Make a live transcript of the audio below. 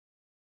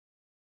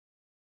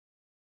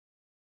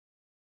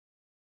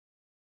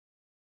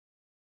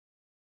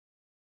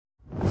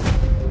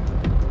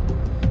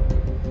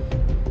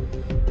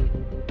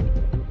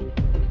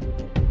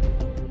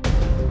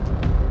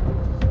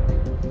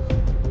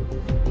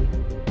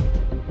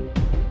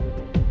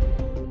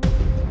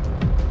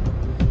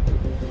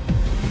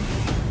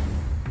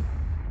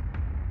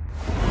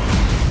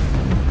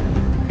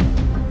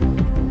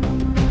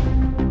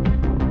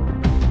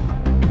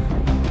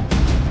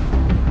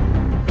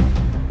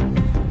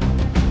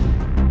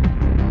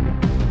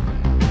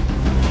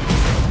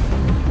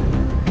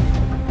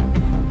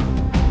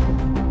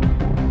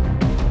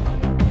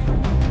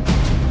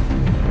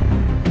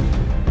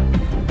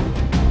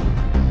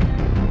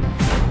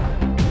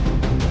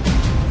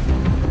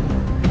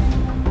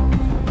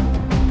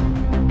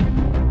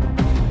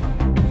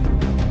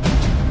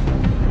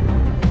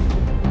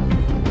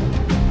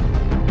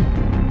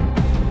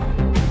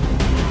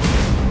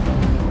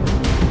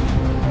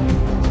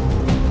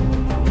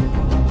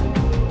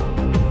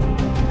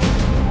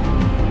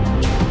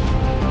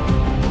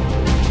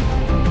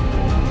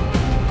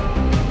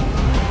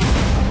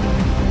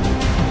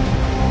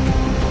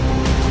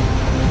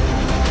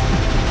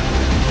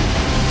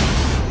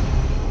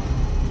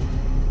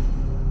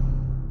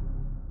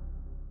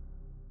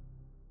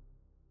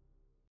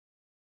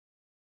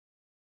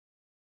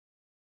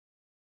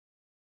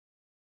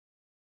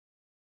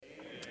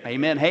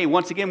Amen. Hey,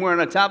 once again, we're on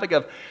a topic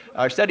of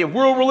our study of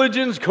world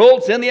religions,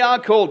 cults, and the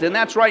occult. And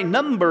that's right,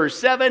 number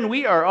 7,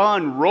 we are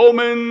on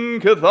Roman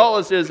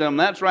Catholicism.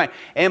 That's right.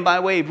 And by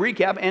way of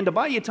recap, and to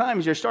buy you time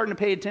as you're starting to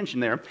pay attention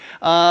there,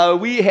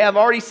 we have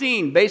already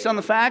seen, based on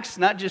the facts,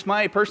 not just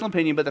my personal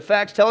opinion, but the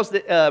facts tell us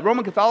that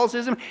Roman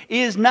Catholicism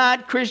is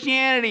not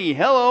Christianity.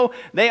 Hello.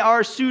 They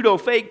are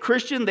pseudo-fake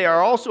Christian. They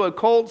are also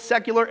occult,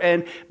 secular,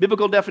 and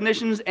biblical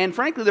definitions. And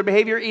frankly, their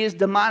behavior is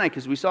demonic,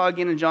 as we saw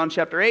again in John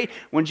chapter 8,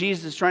 when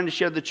Jesus is trying to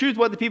share the truth.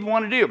 What the people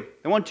want to do?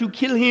 They want to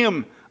kill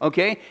him,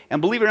 okay?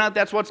 And believe it or not,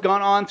 that's what's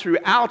gone on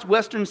throughout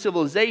Western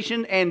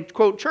civilization, and,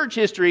 quote, church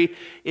history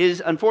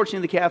is,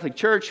 unfortunately, the Catholic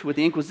Church, with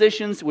the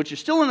Inquisitions, which are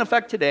still in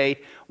effect today,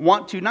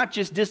 want to not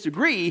just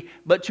disagree,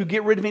 but to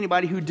get rid of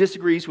anybody who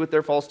disagrees with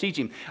their false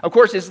teaching. Of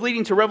course, it's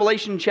leading to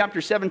Revelation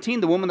chapter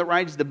 17, the woman that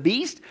rides the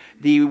beast,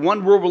 the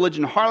one world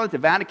religion harlot, the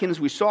Vatican, as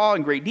we saw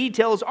in great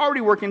detail, is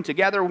already working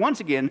together,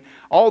 once again,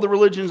 all the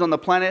religions on the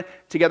planet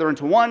together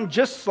into one,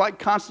 just like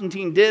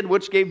Constantine did,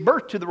 which gave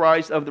birth to the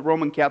rise of the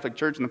Roman Catholic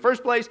Church in the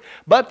first place.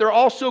 But they're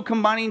also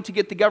combining to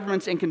get the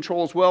governments in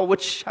control as well,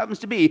 which happens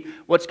to be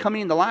what's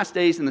coming in the last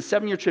days in the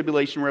 7-year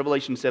tribulation,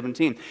 Revelation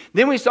 17.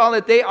 Then we saw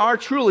that they are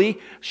truly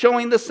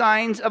showing the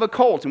signs of a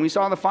cult, and we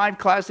saw the 5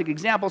 classic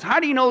examples. How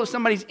do you know that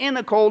somebody's in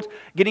a cult,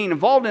 getting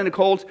involved in a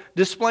cult,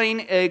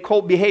 displaying a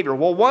cult behavior?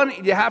 Well, one,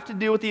 you have to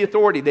do with the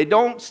authority. They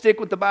don't stick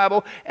with the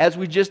Bible, as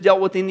we just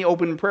dealt with in the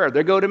open prayer.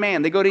 They go to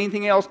man, they go to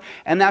anything else,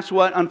 and that's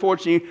what,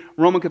 unfortunately,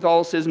 Roman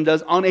Catholicism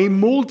does on a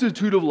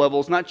multitude of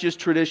levels, not just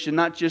tradition,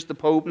 not just the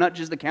Pope, not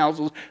just the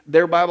councils.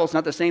 Their Bible is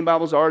not the same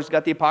Bible as ours. It's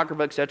got the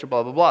Apocrypha, etc.,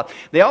 blah, blah, blah.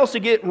 They also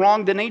get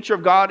wrong the nature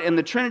of God and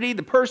the Trinity,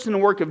 the person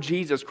and work of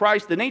Jesus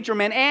Christ, the nature of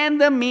man,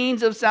 and the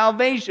means of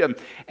salvation.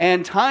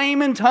 And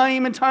time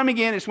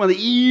again, it's one of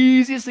the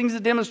easiest things to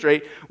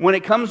demonstrate. When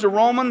it comes to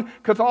Roman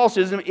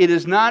Catholicism, it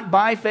is not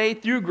by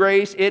faith through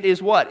grace. It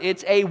is what?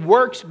 It's a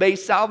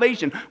works-based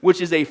salvation, which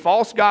is a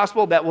false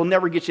gospel that will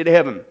never get you to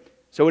heaven.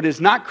 So it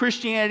is not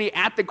Christianity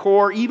at the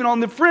core, even on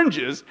the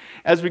fringes,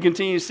 as we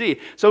continue to see.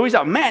 So we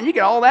thought, man, you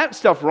get all that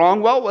stuff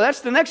wrong. Well, that's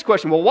the next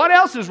question. Well, what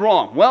else is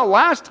wrong? Well,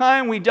 last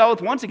time we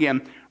dealt with, once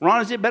again,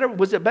 Ron, is it better?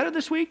 Was it better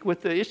this week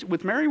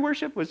with Mary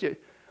worship? Was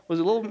it a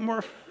little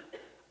more?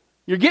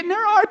 You're getting there?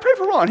 Oh, I pray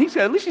for Ron.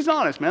 At least he's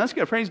honest, man. That's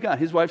good. Praise God.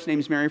 His wife's name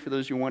is Mary, for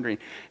those of you wondering.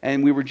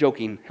 And we were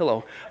joking.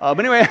 Hello. But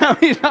anyway,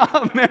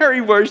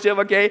 Mary worship,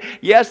 okay?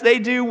 Yes, they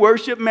do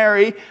worship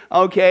Mary,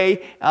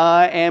 okay,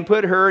 and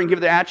put her and give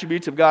the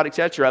attributes of God,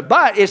 etc.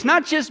 But it's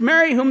not just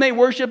Mary whom they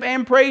worship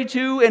and pray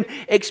to and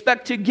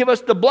expect to give us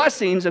the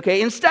blessings,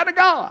 okay, instead of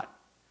God.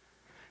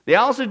 They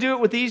also do it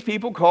with these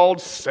people called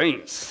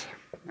saints,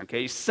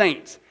 okay,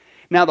 saints.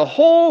 Now, the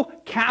whole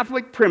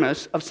Catholic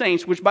premise of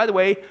saints, which, by the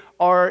way,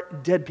 are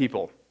dead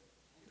people,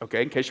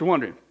 okay, in case you're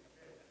wondering.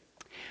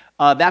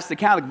 That's the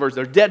Catholic version.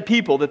 They're dead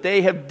people that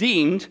they have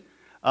deemed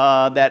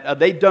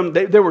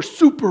they were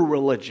super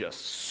religious,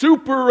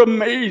 super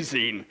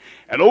amazing.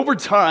 And over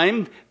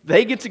time,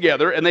 they get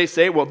together and they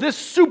say, well, this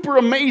super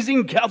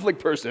amazing Catholic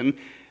person,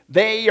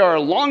 they are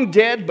long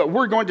dead, but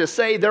we're going to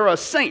say they're a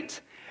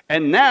saint.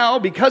 And now,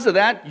 because of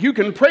that, you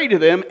can pray to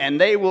them and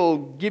they will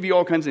give you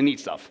all kinds of neat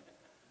stuff.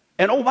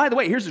 And oh, by the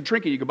way, here's a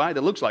trinket you can buy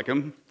that looks like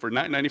them for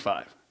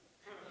 $9.95.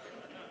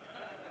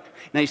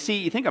 Now, you see,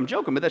 you think I'm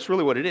joking, but that's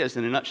really what it is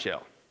in a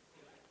nutshell.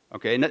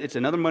 Okay, it's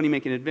another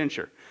money-making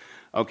adventure.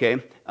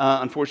 Okay,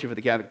 unfortunately for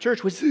the Catholic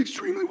Church, which is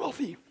extremely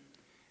wealthy.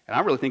 And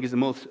I really think is the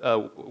most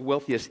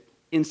wealthiest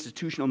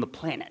institution on the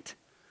planet.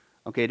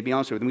 Okay, to be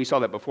honest with you, we saw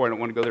that before. I don't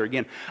want to go there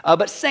again.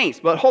 But saints,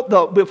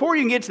 before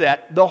you can get to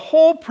that, the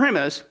whole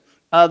premise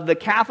the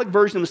Catholic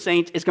version of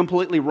saints is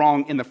completely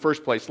wrong in the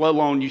first place, let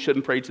alone you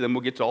shouldn't pray to them.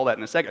 We'll get to all that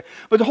in a second.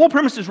 But the whole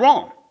premise is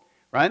wrong,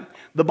 right?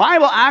 The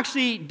Bible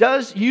actually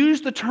does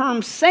use the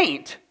term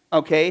saint,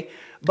 okay?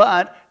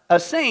 But a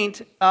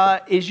saint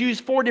is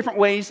used 4 different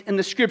ways in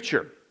the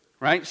Scripture,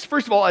 right?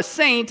 First of all, a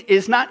saint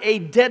is not a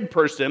dead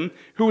person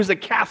who is a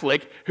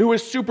Catholic, who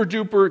is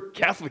super-duper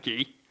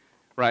Catholic-y,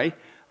 right?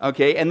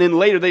 Okay, and then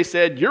later they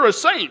said, you're a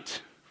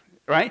saint,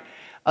 right?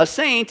 A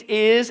saint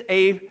deals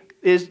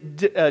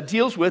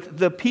with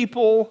the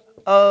people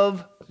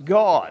of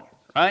God,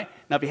 right?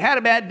 Now, if you had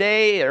a bad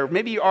day, or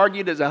maybe you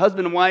argued as a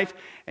husband and wife,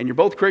 and you're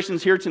both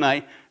Christians here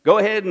tonight, go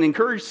ahead and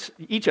encourage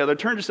each other.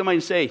 Turn to somebody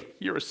and say,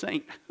 you're a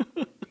saint.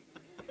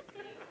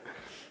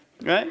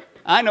 Right?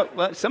 I know,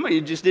 well, some of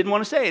you just didn't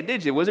want to say it,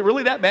 did you? Was it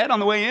really that bad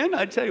on the way in?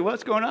 I'd tell you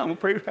what's going on. We'll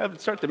pray to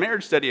start the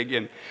marriage study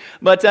again.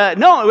 But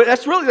no,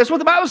 that's what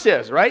the Bible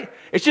says, right?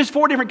 It's just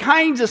 4 different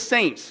kinds of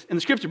saints in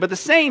the Scripture. But the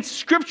saints,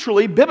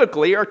 scripturally,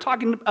 biblically, are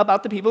talking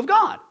about the people of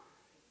God.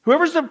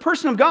 Whoever's the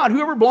person of God,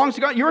 whoever belongs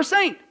to God, you're a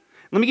saint.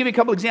 Let me give you a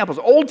couple examples.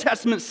 Old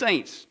Testament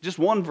saints, just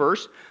one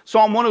verse.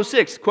 Psalm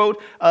 106,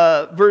 quote,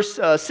 verse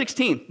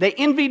 16. They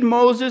envied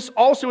Moses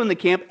also in the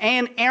camp,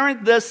 and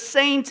Aaron, the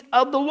saint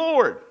of the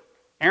Lord.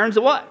 Aaron's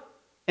a what?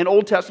 An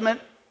Old Testament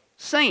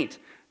saint.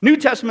 New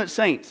Testament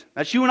saint.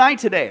 That's you and I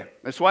today.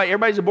 That's why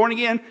everybody's born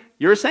again.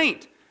 You're a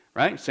saint,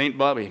 right? Saint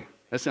Bobby.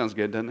 That sounds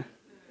good, doesn't it?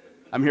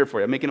 I'm here for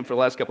you. I'm making up for the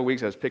last couple of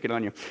weeks. I was picking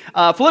on you.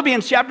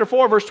 Philippians chapter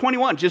 4, verse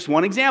 21, just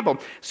one example.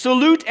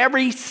 Salute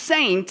every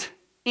saint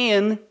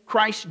in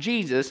Christ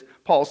Jesus,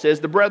 Paul says.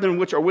 The brethren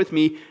which are with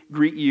me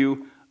greet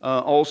you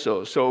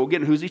also. So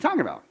again, who's he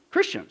talking about?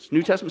 Christians,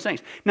 New Testament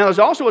saints. Now there's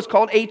also what's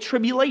called a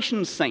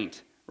tribulation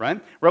saint. Right?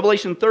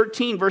 Revelation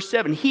 13, verse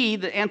 7, he,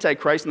 the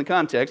Antichrist in the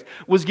context,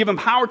 was given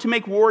power to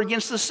make war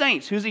against the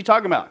saints. Who's he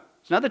talking about?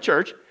 It's not the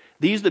church.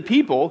 These are the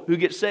people who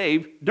get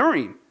saved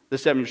during the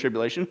 7-year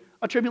tribulation,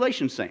 a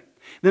tribulation saint.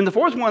 Then the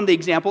fourth one, the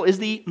example, is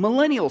the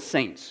millennial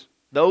saints,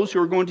 those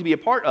who are going to be a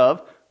part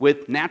of,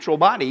 with natural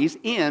bodies,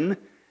 in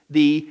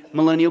the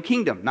millennial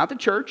kingdom. Not the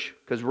church,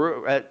 because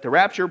we're at the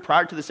rapture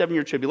prior to the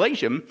 7-year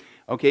tribulation.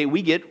 Okay,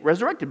 we get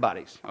resurrected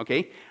bodies,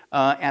 okay,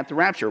 at the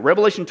rapture.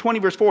 Revelation 20,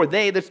 verse 4,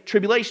 they, the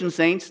tribulation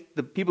saints,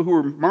 the people who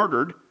were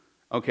murdered,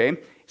 okay,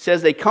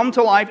 says they come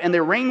to life and they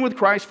reign with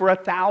Christ for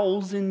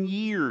 1,000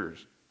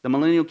 years, the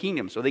millennial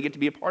kingdom. So they get to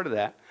be a part of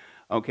that,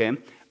 okay,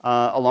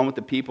 along with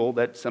the people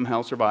that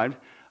somehow survived,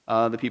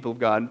 the people of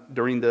God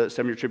during the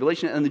 7-year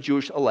tribulation and the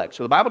Jewish elect.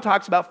 So the Bible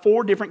talks about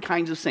 4 different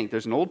kinds of saints.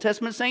 There's an Old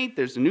Testament saint,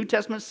 there's a New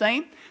Testament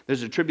saint,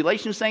 there's a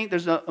tribulation saint,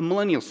 there's a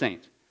millennial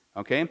saint.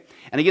 Okay?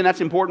 And again,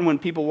 that's important when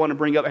people want to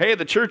bring up, hey,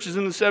 the church is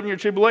in the 7-year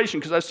tribulation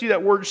because I see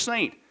that word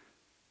saint.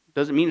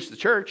 Doesn't mean it's the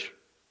church.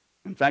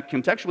 In fact,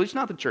 contextually, it's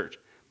not the church.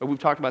 But we've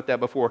talked about that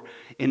before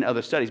in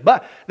other studies.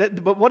 But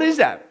what is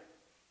that?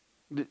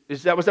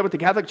 Was that what the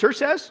Catholic Church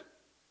says?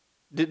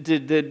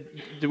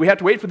 Did we have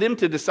to wait for them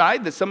to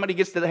decide that somebody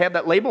gets to have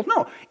that label?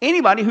 No.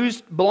 Anybody who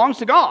belongs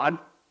to God,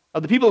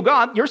 of the people of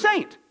God, you're a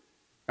saint.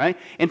 Right?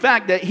 In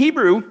fact, in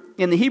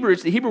the Hebrew,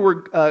 it's the Hebrew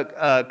word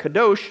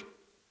kadosh.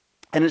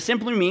 And it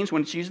simply means,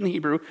 when it's used in the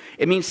Hebrew,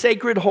 it means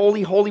sacred,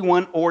 holy, holy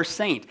one, or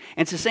saint.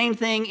 And it's the same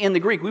thing in the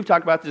Greek. We've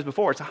talked about this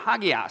before. It's a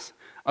hagios.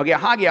 Okay, a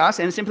hagios,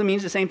 and it simply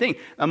means the same thing.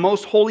 A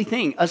most holy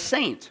thing, a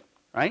saint,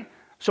 right?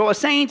 So a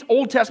saint,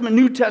 Old Testament,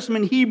 New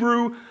Testament,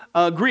 Hebrew,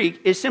 Greek,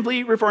 is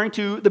simply referring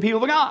to the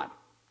people of God.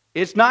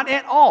 It's not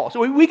at all.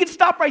 So we could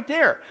stop right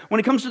there. When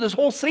it comes to this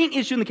whole saint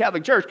issue in the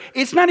Catholic Church,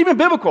 it's not even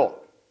biblical.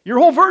 Your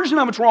whole version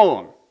of it's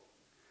wrong.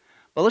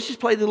 But let's just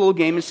play the little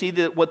game and see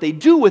what they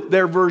do with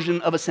their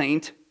version of a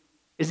saint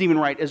is even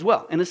right as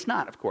well. And it's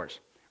not, of course.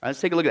 All right,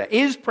 let's take a look at that.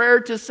 Is prayer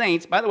to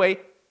saints, by the way,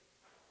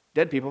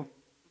 dead people,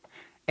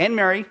 and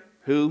Mary,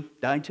 who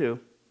died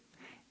too,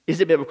 is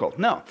it biblical?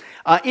 No.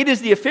 It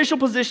is the official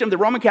position of the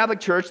Roman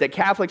Catholic Church that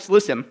Catholics,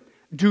 listen,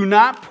 do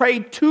not pray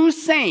to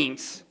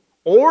saints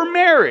or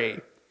Mary,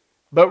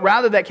 but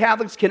rather that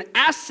Catholics can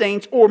ask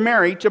saints or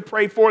Mary to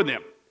pray for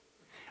them.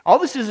 All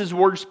this is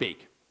word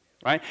speak,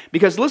 right?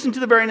 Because listen to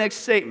the very next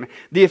statement.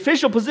 The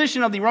official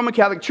position of the Roman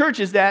Catholic Church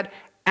is that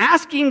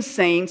asking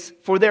saints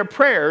for their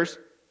prayers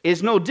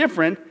is no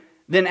different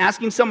than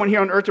asking someone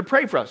here on earth to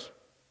pray for us.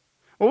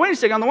 Well, wait a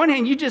second. On the one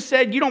hand, you just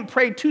said you don't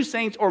pray to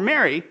saints or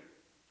Mary,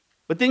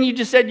 but then you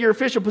just said your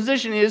official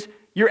position is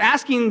you're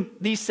asking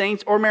these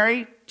saints or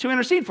Mary to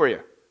intercede for you.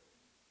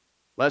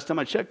 Last time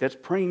I checked, that's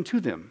praying to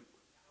them.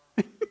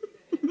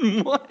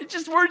 What? It's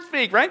just word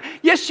speak, right?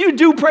 Yes, you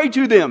do pray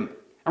to them.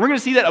 And we're going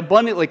to see that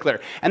abundantly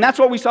clear. And that's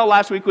what we saw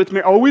last week with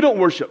Mary. Oh, we don't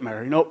worship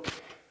Mary. Nope.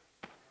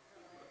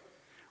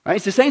 Right?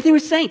 It's the same thing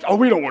with saints. Oh,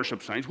 we don't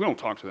worship saints. We don't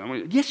talk to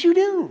them. Yes, you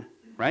do.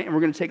 Right? And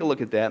we're going to take a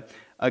look at that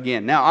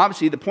again. Now,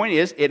 obviously, the point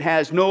is it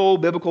has no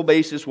biblical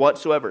basis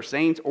whatsoever,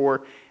 saints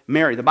or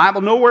Mary. The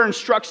Bible nowhere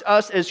instructs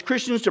us as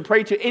Christians to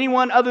pray to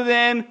anyone other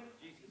than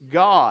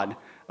God.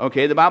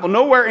 Okay, the Bible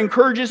nowhere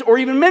encourages or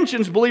even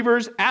mentions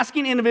believers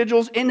asking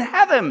individuals in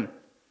heaven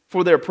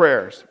for their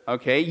prayers.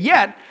 Okay,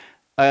 yet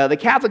the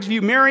Catholics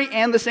view Mary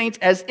and the saints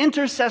as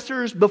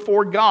intercessors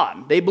before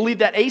God. They believe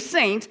that a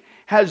saint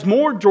has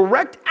more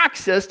direct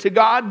access to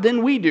God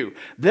than we do.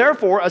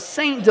 Therefore, a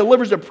saint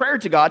delivers a prayer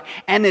to God,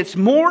 and it's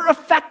more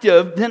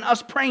effective than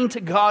us praying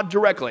to God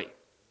directly.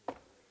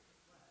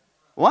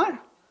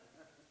 What?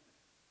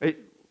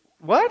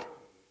 What?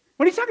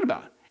 What are you talking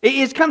about?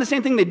 It's kind of the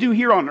same thing they do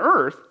here on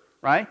earth,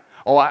 right?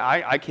 Oh,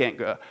 I can't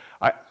go.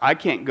 I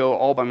can't go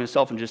all by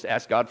myself and just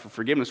ask God for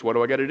forgiveness. What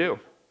do I got to do?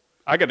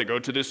 I got to go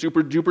to this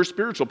super duper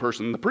spiritual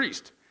person, the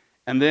priest,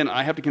 and then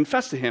I have to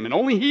confess to him, and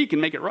only he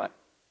can make it right.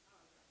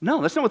 No,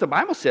 that's not what the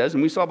Bible says,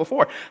 and we saw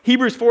before.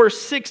 Hebrews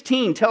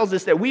 4:16 tells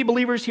us that we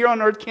believers here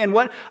on earth can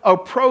what?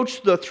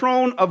 Approach the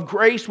throne of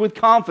grace with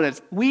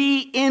confidence.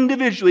 We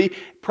individually,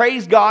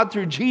 praise God,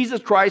 through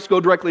Jesus Christ, go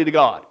directly to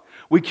God.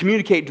 We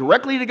communicate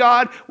directly to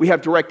God. We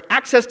have direct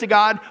access to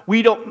God.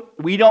 We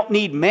don't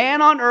need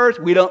man on earth.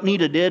 We don't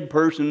need a dead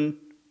person.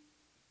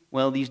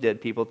 Well, these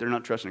dead people, if they're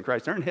not trusting in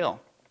Christ, they're in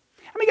hell.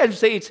 How many guys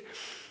say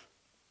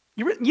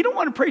you don't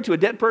want to pray to a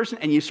dead person,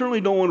 and you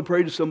certainly don't want to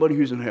pray to somebody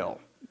who's in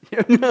hell?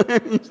 I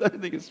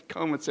think it's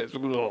common sense.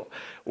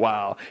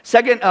 Wow.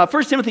 1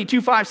 Timothy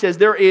 2:5 says,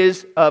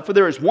 for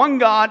there is one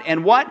God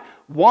and what?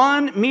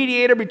 One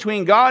mediator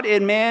between God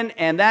and men,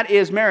 and that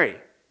is Mary.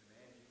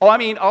 Oh, I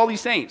mean, all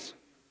these saints.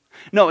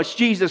 No, it's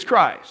Jesus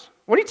Christ.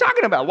 What are you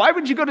talking about? Why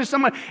would you go to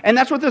someone? And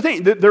that's what they're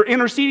thinking. They're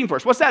interceding for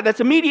us. What's that? That's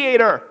a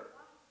mediator.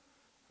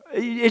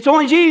 It's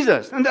only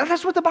Jesus. And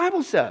that's what the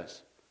Bible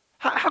says.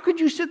 How could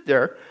you sit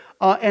there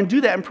and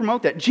do that and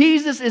promote that.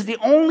 Jesus is the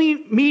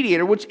only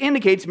mediator, which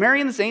indicates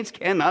Mary and the saints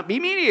cannot be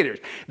mediators.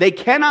 They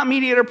cannot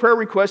mediate a prayer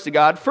request to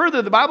God.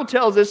 Further, the Bible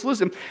tells us,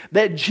 listen,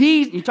 that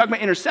Jesus, you talk about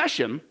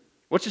intercession,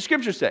 what's the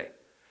scripture say?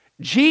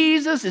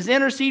 Jesus is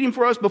interceding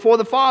for us before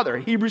the Father,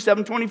 Hebrews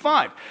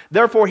 7:25.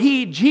 Therefore,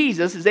 he,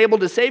 Jesus, is able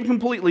to save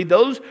completely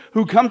those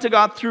who come to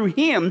God through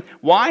him.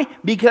 Why?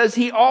 Because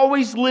he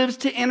always lives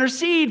to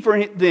intercede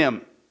for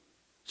them.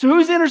 So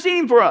who's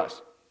interceding for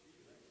us?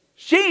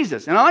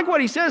 Jesus. And I like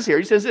what he says here.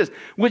 He says this,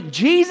 with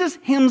Jesus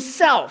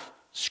himself,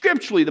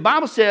 scripturally, the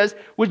Bible says,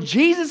 with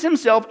Jesus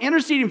himself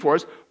interceding for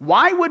us,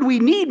 why would we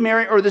need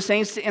Mary or the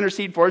saints to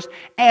intercede for us?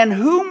 And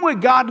whom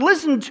would God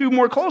listen to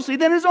more closely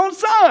than his own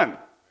son?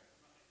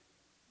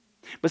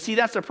 But see,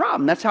 that's the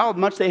problem. That's how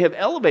much they have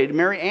elevated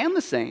Mary and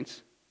the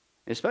saints,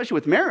 especially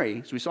with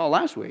Mary, as we saw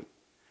last week,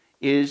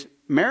 is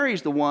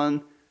Mary's the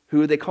one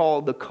who they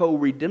call the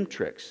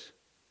co-redemptrix,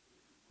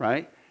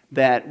 right?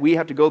 That we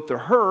have to go through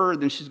her,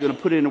 then she's going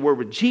to put in a word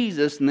with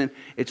Jesus, and then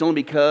it's only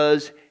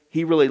because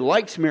he really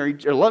likes Mary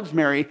or loves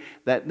Mary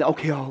that,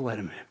 okay, I'll let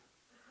him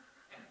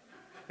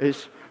in.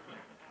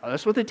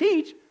 That's what they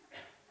teach,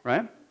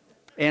 right?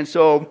 And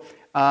so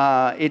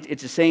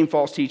it's the same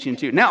false teaching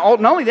too. Now,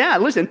 not only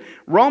that, listen,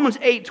 Romans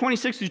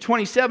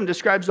 8:26-27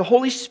 describes the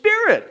Holy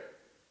Spirit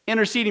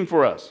interceding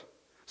for us.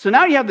 So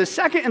now you have the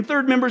second and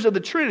third members of the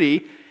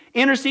Trinity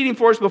interceding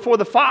for us before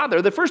the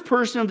Father, the first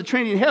person of the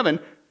Trinity in heaven.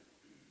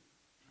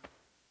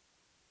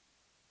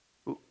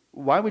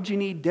 Why would you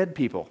need dead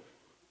people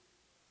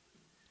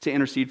to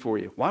intercede for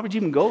you? Why would you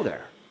even go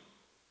there?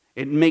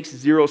 It makes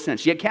zero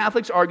sense. Yet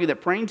Catholics argue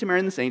that praying to Mary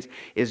and the saints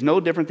is no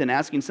different than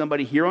asking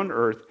somebody here on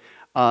earth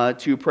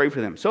to pray for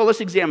them. So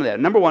let's examine that.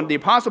 Number one, the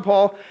Apostle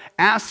Paul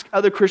asked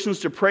other Christians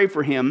to pray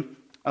for him.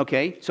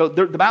 Okay, so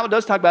the Bible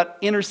does talk about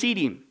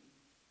interceding.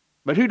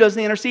 But who does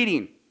the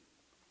interceding?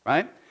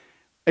 Right?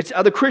 It's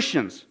other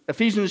Christians.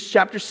 Ephesians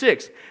chapter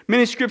 6.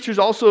 Many scriptures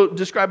also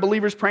describe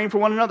believers praying for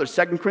one another.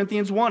 2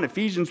 Corinthians 1,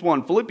 Ephesians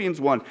 1, Philippians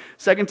 1,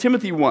 2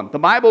 Timothy 1. The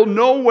Bible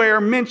nowhere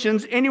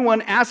mentions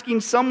anyone asking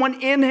someone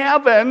in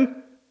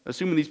heaven,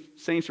 assuming these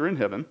saints are in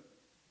heaven,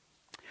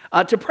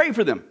 to pray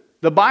for them.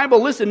 The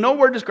Bible, listen,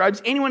 nowhere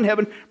describes anyone in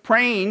heaven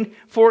praying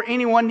for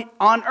anyone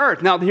on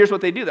earth. Now, here's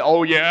what they do.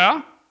 Oh,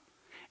 yeah?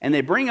 And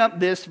they bring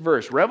up this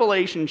verse,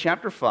 Revelation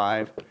chapter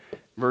 5,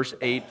 verse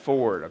 8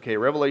 forward. Okay,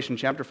 Revelation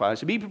chapter 5.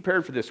 So be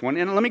prepared for this one.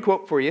 And let me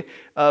quote for you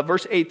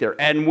verse 8 there.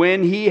 And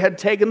when he had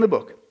taken the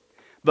book,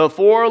 the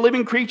 4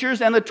 living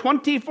creatures and the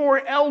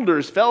 24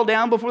 elders fell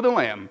down before the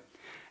Lamb,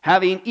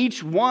 having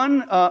each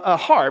one a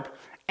harp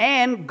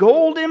and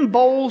golden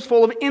bowls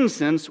full of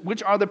incense,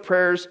 which are the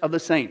prayers of the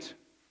saints.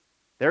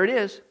 There it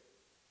is.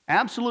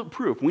 Absolute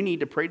proof. We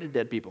need to pray to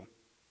dead people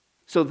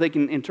so that they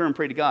can in turn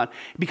pray to God.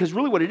 Because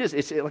really what it is,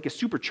 it's like a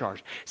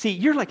supercharge. See,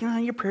 you're like,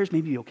 your prayers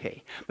may be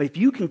okay. But if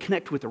you can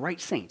connect with the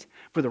right saint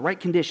for the right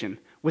condition,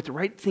 with the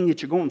right thing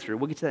that you're going through,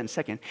 we'll get to that in a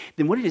second,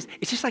 then what it is,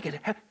 it's just like,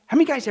 how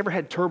many guys ever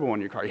had turbo on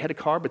your car? You had a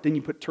car, but then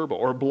you put turbo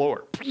or a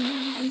blower.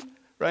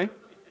 Right?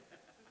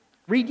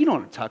 Reed, you know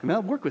what I'm talking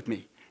about. Work with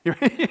me.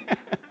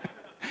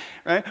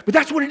 Right? But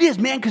that's what it is,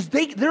 man, because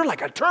they're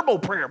like a turbo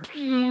prayer.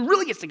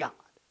 Really gets to God.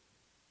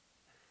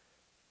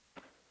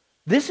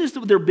 This is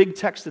their big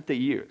text that they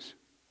use.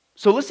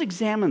 So let's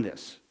examine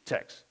this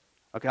text.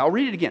 Okay, I'll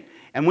read it again.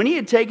 And when he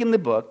had taken the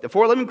book, the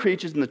 4 living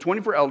creatures and the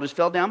 24 elders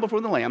fell down before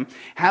the Lamb,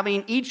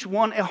 having each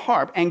one a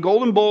harp and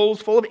golden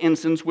bowls full of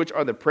incense, which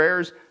are the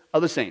prayers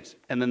of the saints.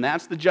 And then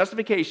that's the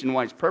justification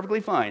why it's perfectly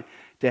fine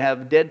to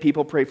have dead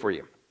people pray for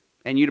you.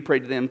 And you to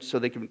pray to them so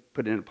they can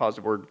put in a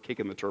positive word,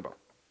 kick in the turbo.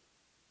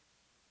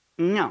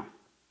 No.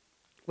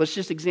 Let's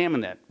just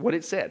examine that, what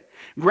it said.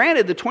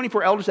 Granted, the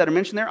 24 elders that are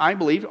mentioned there, I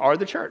believe, are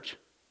the church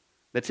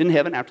that's in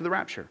heaven after the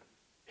rapture.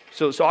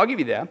 So I'll give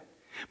you that.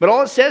 But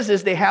all it says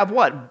is they have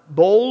what?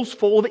 Bowls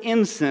full of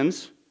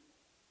incense,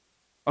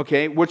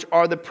 okay, which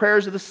are the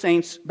prayers of the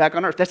saints back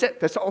on earth. That's it.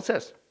 That's all it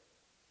says.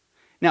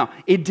 Now,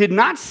 it did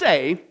not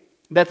say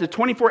that the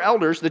 24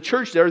 elders, the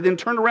church there, then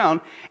turned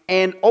around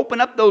and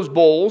opened up those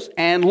bowls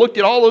and looked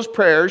at all those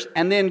prayers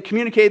and then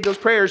communicated those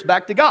prayers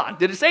back to God.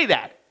 Did it say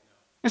that?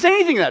 It didn't say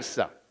anything of that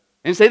stuff.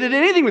 It didn't say they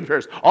did anything with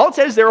prayers. All it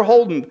says they were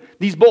holding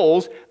these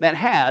bowls that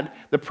had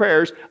the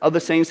prayers of the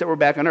saints that were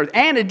back on earth.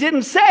 And it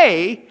didn't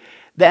say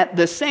that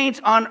the saints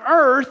on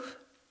earth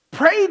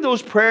prayed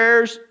those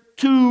prayers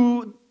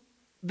to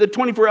the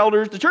 24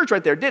 elders, the church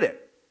right there, did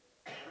it?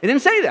 It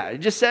didn't say that. It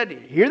just said,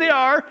 here they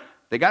are.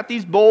 They got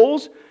these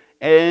bowls,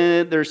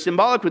 and they're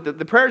symbolic with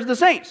the prayers of the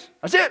saints.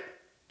 That's it.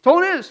 That's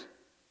all it is.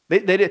 They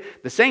did.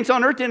 The saints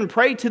on earth didn't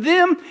pray to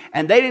them,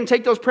 and they didn't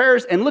take those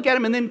prayers and look at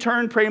them and then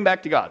turn praying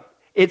back to God.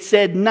 It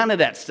said none of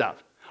that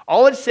stuff.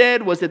 All it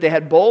said was that they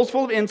had bowls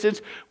full of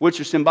incense, which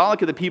are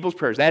symbolic of the people's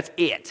prayers. That's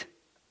it.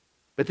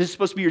 But this is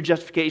supposed to be your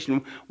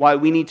justification why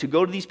we need to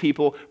go to these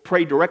people,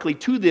 pray directly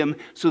to them,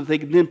 so that they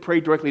can then pray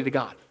directly to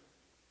God.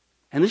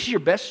 And this is your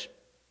best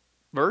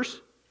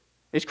verse?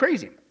 It's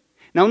crazy.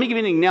 Now let me give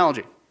you an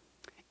analogy.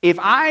 If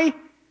I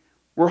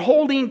were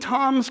holding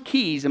Tom's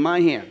keys in my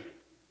hand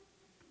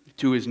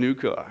to his new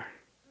car,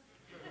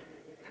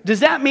 does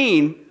that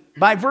mean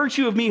by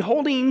virtue of me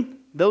holding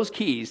those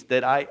keys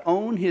that I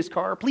own his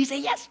car? Please say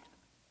yes.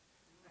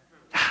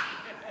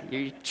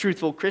 You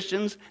truthful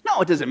Christians.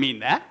 No, it doesn't mean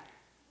that.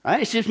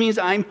 Right? It just means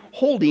I'm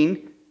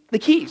holding the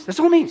keys. That's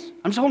all it means.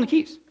 I'm just holding the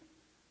keys.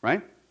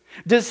 Right?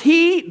 Does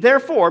he,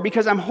 therefore,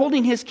 because I'm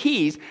holding his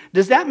keys,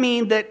 does that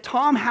mean that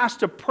Tom has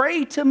to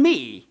pray to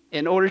me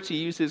in order to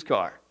use his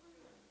car?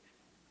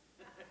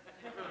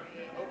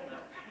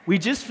 We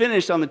just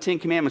finished on the 10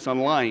 Commandments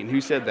online.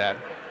 Who said that?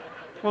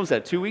 What was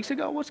that, 2 weeks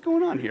ago? What's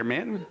going on here,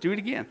 man? We'll do it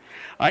again.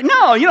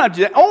 No, you don't have to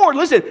do that. Or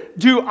listen,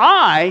 do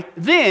I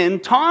then,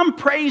 Tom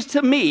prays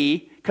to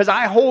me because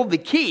I hold the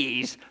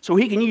keys so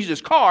he can use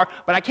his car,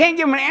 but I can't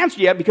give him an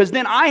answer yet because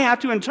then I have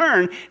to in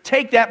turn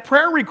take that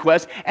prayer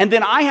request and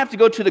then I have to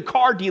go to the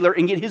car dealer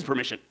and get his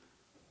permission.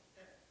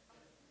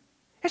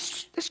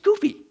 That's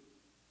goofy.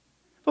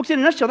 Folks, in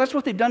a nutshell, that's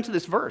what they've done to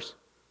this verse.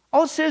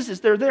 All it says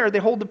is they're there, they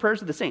hold the prayers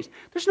of the saints.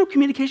 There's no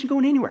communication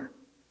going anywhere.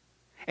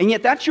 And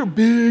yet that's your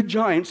big,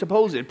 giant,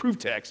 supposed proof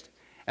text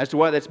as to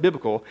why that's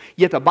biblical.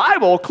 Yet the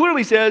Bible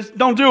clearly says,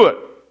 don't do it.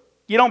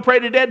 You don't pray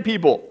to dead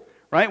people.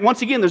 Right?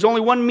 Once again, there's only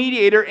one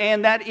mediator,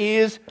 and that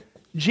is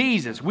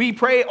Jesus. We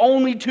pray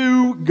only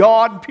to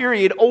God,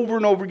 period, over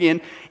and over again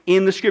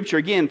in the Scripture.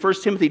 Again, 1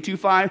 Timothy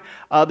 2:5,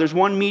 there's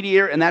one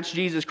mediator, and that's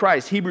Jesus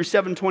Christ. Hebrews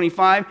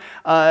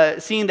 7:25,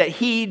 seeing that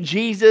he,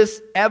 Jesus,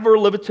 ever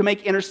liveth to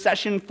make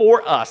intercession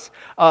for us.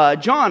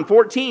 John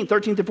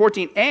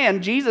 14:13-14,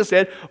 and Jesus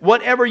said,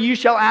 whatever you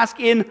shall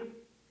ask in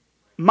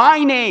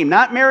my name,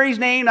 not Mary's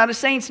name, not a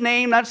saint's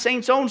name, not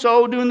Saint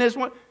so-and-so doing this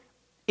one,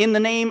 in the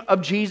name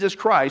of Jesus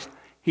Christ,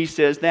 he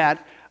says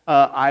that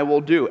I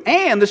will do.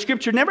 And the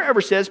Scripture never ever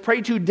says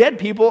pray to dead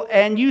people,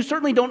 and you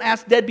certainly don't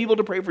ask dead people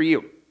to pray for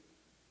you.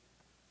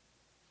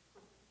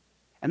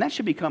 And that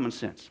should be common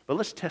sense. But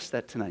let's test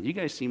that tonight. You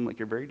guys seem like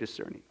you're very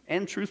discerning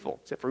and truthful,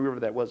 except for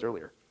whoever that was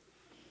earlier.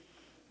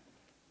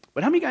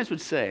 But how many guys would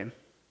say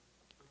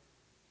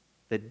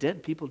that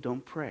dead people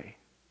don't pray?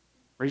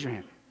 Raise your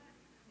hand.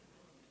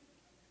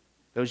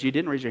 Those of you who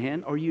didn't raise your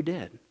hand, or you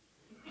did.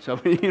 So,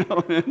 no,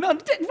 come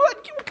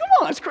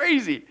on, it's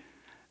crazy.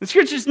 The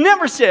Scriptures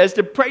never says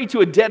to pray to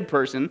a dead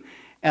person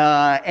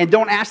and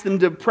don't ask them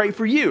to pray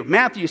for you.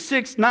 Matthew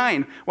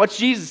 6:9, what's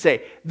Jesus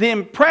say?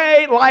 Then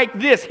pray like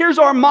this. Here's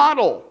our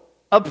model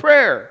of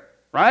prayer,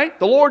 right?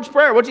 The Lord's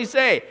Prayer. What's he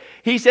say?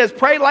 He says,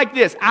 pray like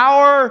this.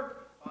 Our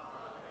Father.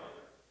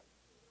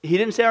 He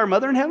didn't say our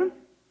mother in heaven?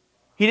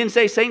 He didn't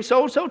say Saint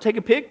so-and-so, take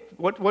a pick.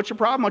 What's your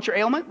problem? What's your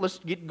ailment? Let's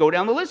go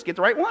down the list, get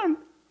the right one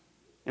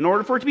in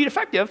order for it to be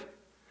effective.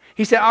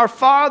 He said, our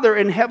Father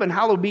in heaven,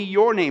 hallowed be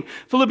your name.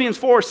 Philippians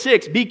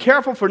 4:6, be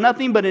careful for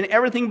nothing, but in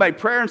everything by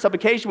prayer and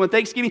supplication with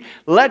thanksgiving,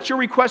 let your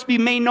requests be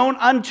made known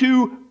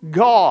unto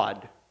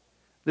God,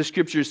 the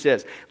Scripture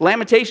says.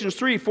 Lamentations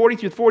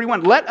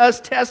 3:40-41, let us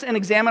test and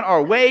examine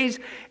our ways,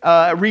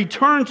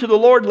 return to the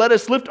Lord, let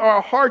us lift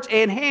our hearts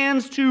and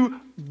hands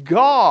to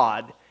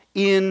God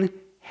in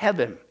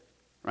heaven,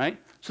 right?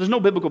 So there's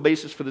no biblical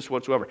basis for this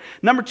whatsoever.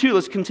 Number 2,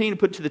 let's continue to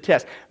put it to the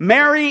test.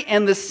 Mary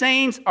and the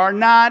saints are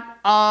not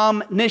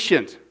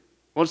omniscient.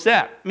 What's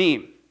that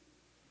mean?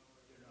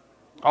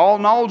 All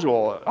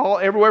knowledgeable, all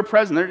everywhere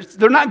present.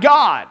 They're not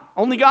God.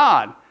 Only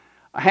God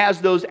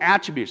has those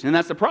attributes. And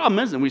that's the problem,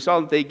 isn't it? We saw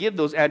that they give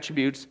those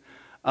attributes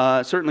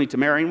certainly to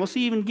Mary. And we'll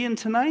see even again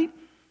tonight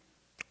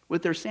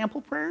with their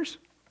sample prayers.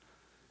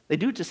 They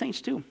do it to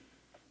saints too,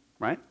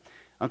 right?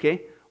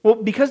 Okay. Well,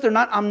 because they're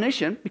not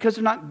omniscient, because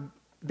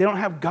they don't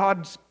have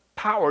God's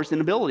powers and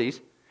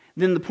abilities,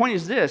 then the point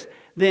is this,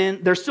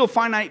 then they're still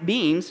finite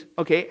beings,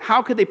 okay?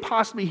 How could they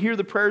possibly hear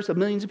the prayers of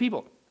millions of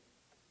people?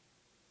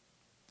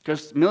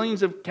 Because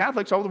millions of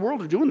Catholics all over the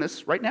world are doing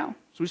this right now,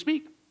 as we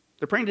speak.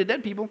 They're praying to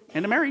dead people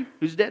and to Mary,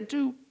 who's dead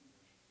too.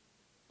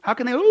 How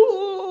can they,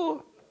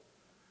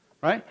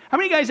 right? How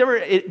many guys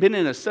ever been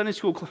in a Sunday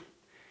school club?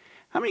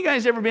 How many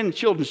guys ever been in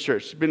children's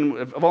church, been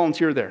a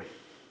volunteer there?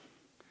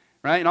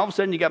 Right? And all of a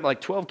sudden you got like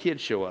 12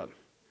 kids show up,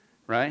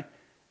 right?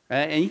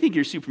 And you think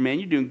you're Superman,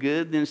 you're doing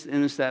good. Then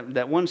it's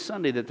that one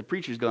Sunday that the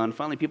preacher's gone,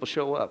 finally people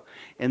show up.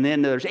 And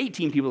then there's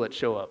 18 people that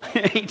show up.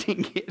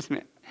 18 kids,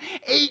 man.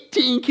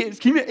 18 kids.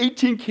 Can you imagine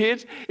 18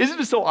 kids? Isn't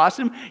it so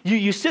awesome?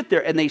 You sit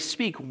there and they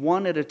speak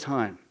one at a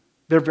time.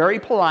 They're very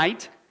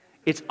polite.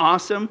 It's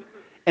awesome.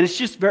 And it's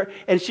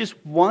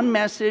just one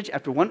message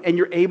after one, and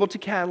you're able to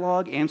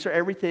catalog, answer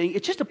everything.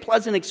 It's just a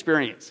pleasant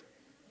experience.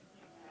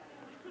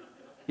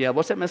 Yeah,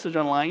 what's that message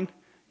online?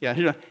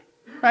 Yeah,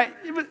 right?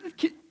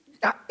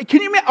 Can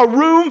you imagine a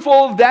room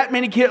full of that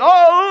many kids?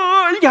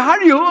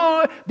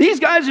 These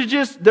guys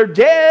are they're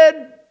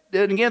dead.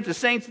 And again, the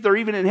saints, they're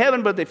even in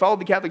heaven, but they followed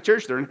the Catholic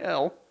Church, they're in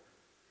hell.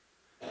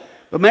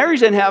 But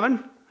Mary's in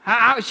heaven.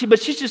 But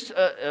she's just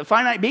a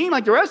finite being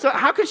like the rest of us.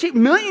 How could she,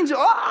 millions?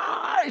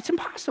 It's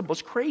impossible.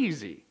 It's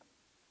crazy.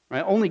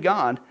 Right? Only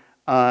God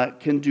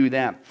can do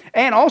that.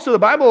 And also the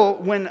Bible,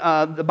 when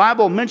the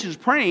Bible mentions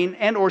praying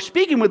and or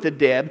speaking with the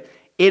dead,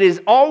 it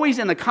is always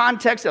in the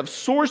context of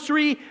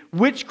sorcery,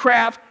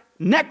 witchcraft,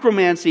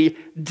 necromancy,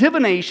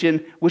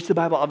 divination, which the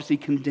Bible obviously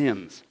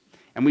condemns.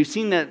 And we've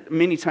seen that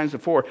many times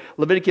before.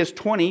 Leviticus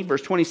 20,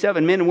 verse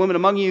 27, men and women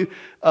among you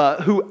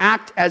who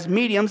act as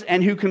mediums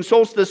and who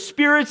consults the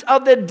spirits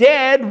of the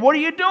dead. What are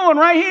you doing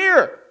right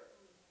here?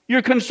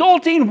 You're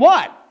consulting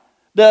what?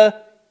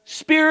 The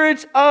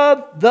spirits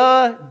of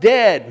the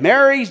dead.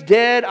 Mary's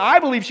dead. I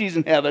believe she's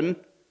in heaven.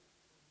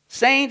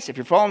 Saints, if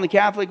you're following the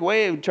Catholic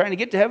way of trying to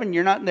get to heaven,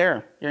 you're not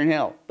there. You're in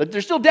hell. But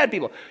there's still dead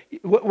people.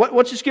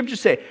 What's the scripture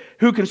say?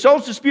 Who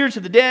consults the spirits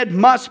of the dead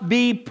must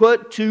be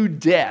put to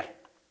death.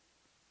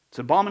 It's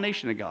an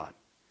abomination to God.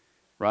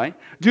 Right?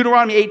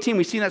 Deuteronomy 18,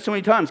 we've seen that so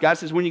many times. God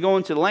says, when you go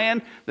into the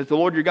land that the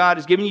Lord your God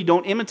has given you,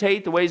 don't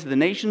imitate the ways of the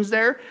nations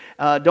there.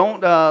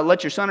 Don't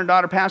let your son or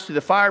daughter pass through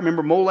the fire.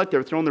 Remember Molech, they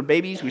were throwing their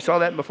babies. We saw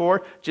that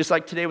before, just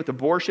like today with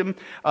abortion.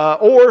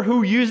 Or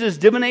who uses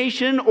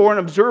divination, or an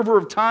observer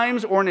of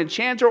times, or an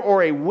enchanter,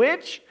 or a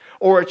witch,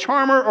 or a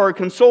charmer, or a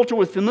consulter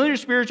with familiar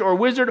spirits, or a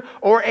wizard,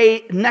 or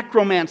a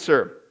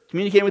necromancer,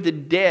 communicating with the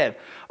dead.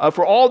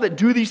 For all that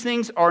do these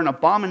things are an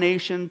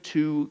abomination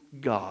to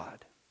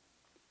God.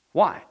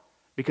 Why?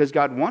 Because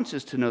God wants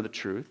us to know the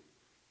truth,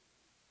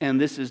 and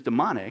this is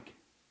demonic,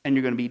 and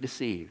you're going to be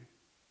deceived.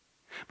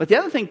 But the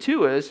other thing,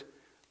 too, is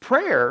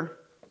prayer,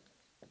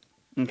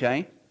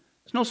 okay,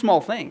 it's no small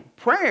thing.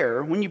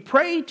 Prayer, when you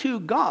pray to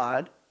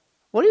God,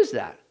 what is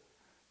that?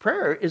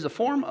 Prayer is a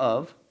form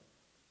of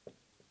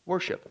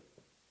worship.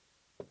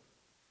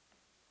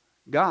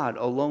 God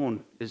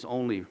alone is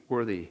only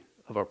worthy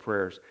of our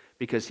prayers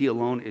because He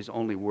alone is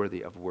only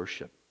worthy of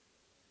worship.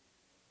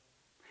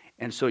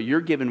 And so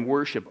you're giving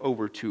worship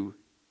over to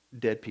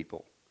dead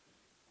people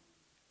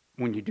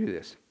when you do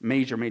this.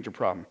 Major, major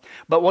problem.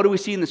 But what do we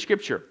see in the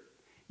scripture?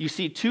 You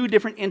see two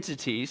different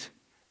entities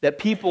that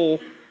people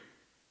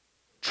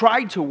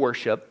tried to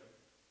worship,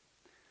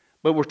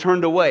 but were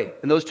turned away.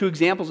 And those two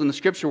examples in the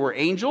scripture were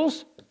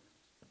angels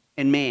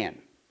and man.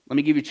 Let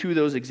me give you two of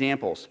those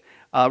examples.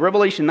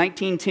 Revelation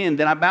 19:10,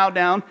 then I bowed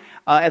down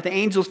at the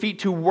angel's feet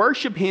to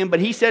worship him,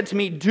 but he said to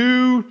me,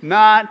 do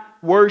not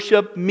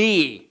worship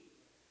me.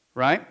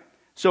 Right?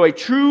 So a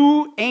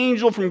true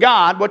angel from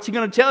God, what's he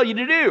going to tell you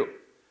to do?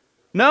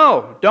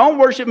 No, don't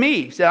worship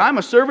me. He said, I'm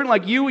a servant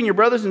like you and your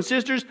brothers and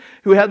sisters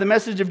who have the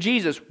message of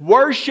Jesus.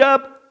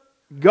 Worship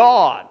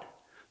God.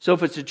 So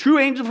if it's a true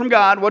angel from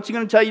God, what's he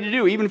going to tell you to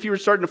do? Even if you were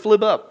starting to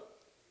flib up.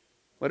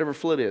 Whatever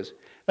flib is.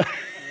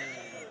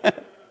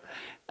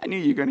 I knew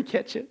you were going to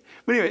catch it.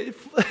 But anyway,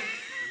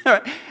 all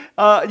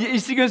right.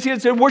 You're going to see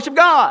it say, worship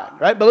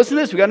God. Right? But listen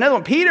to this. We got another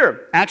one.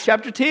 Peter, Acts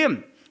chapter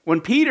 10. When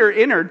Peter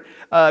entered,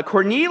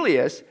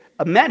 Cornelius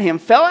met him,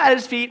 fell at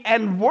his feet,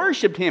 and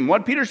worshipped him. What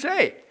did Peter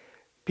say?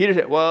 Peter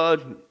said, well,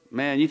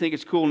 man, you think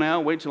it's cool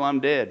now? Wait till I'm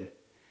dead.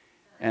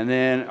 And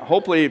then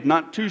hopefully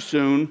not too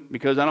soon,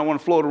 because I don't want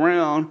to float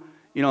around.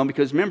 You know,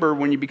 because remember,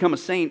 when you become a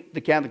saint,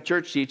 the Catholic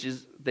Church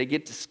teaches they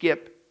get to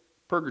skip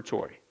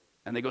purgatory.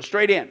 And they go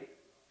straight in.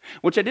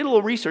 Which I did a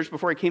little research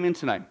before I came in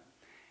tonight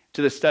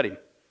to this study.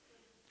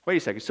 Wait a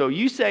second. So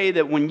you say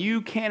that when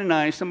you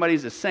canonize somebody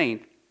as a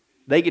saint,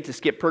 they get to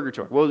skip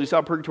purgatory. Well, we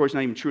saw purgatory is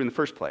not even true in the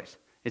first place.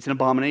 It's an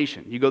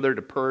abomination. You go there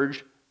to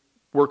purge,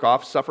 work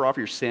off, suffer off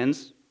your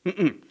sins.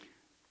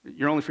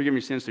 You're only forgiven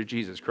your sins through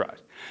Jesus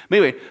Christ. But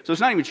anyway, so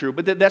it's not even true,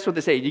 but that's what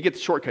they say. You get the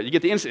shortcut. You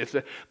get the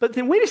instant. But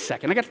then wait a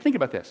second. I got to think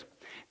about this.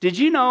 Did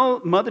you know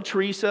Mother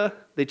Teresa,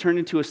 they turned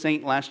into a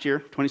saint last year,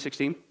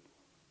 2016?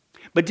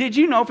 But did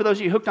you know, for those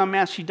of you hooked on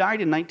math, she died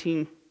in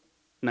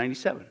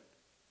 1997.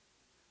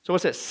 So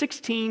what's that,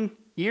 16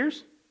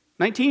 years?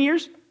 19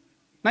 years?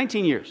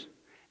 19 years.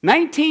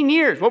 19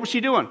 years. What was she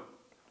doing?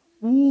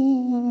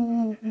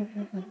 Ooh.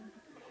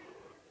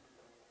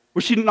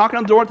 Was she knocking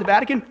on the door at the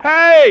Vatican?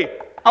 Hey,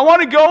 I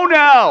want to go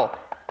now.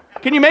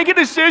 Can you make a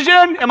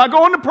decision? Am I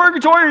going to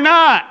purgatory or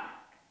not?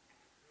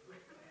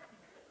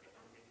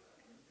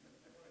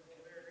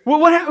 Well,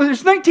 what happened?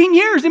 There's 19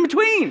 years in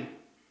between.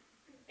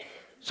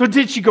 So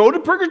did she go to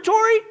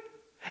purgatory?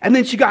 And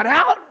then she got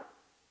out?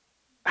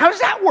 How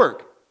does that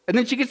work? And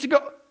then she gets to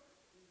go.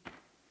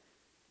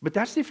 But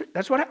that's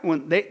what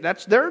happened.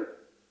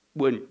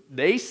 When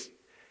they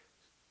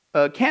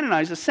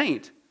canonize a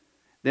saint,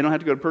 they don't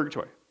have to go to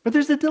purgatory. But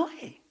there's a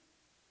delay.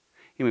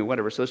 Anyway,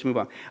 whatever, so let's move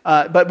on.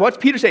 But what's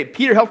Peter say?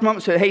 Peter helped him up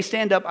and said, hey,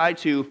 stand up, I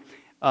too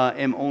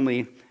am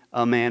only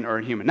a man or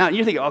a human. Now,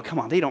 you're thinking, oh, come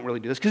on, they don't really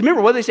do this. Because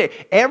remember, what do they say?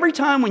 Every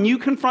time when you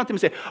confront them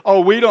and say,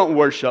 oh, we don't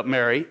worship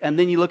Mary, and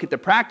then you look at the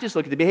practice,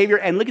 look at the behavior,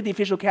 and look at the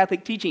official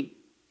Catholic teaching,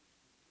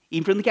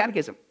 even from the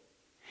Catechism.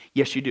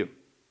 Yes, you do.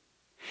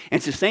 And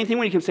it's the same thing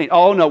when you come saying,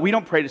 oh, no, we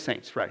don't pray to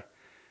saints, right?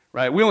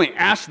 Right? We only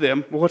ask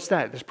them, well, what's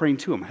that? That's praying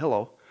to them.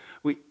 Hello.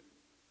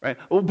 Right?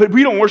 Oh, but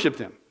we don't worship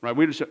them, right?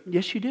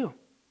 Yes, you do.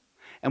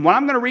 And what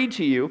I'm going to read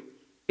to you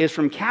is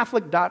from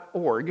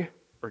Catholic.org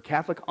or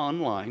Catholic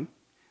Online.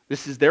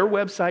 This is their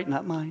website,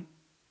 not mine.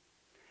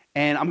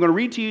 And I'm going to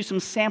read to you some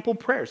sample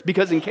prayers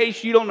because in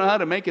case you don't know how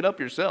to make it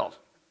up yourself,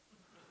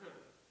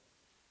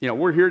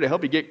 we're here to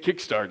help you get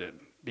kick-started.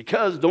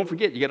 Because don't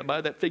forget, you got to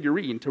buy that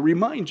figurine to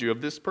remind you of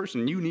this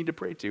person you need to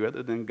pray to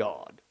other than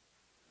God.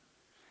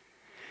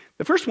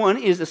 The first one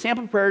is a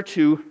sample prayer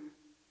to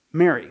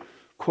Mary.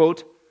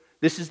 Quote,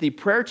 This is the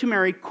prayer to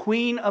Mary,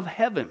 Queen of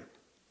Heaven.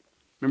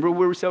 Remember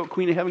where we saw what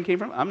Queen of Heaven came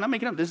from? I'm not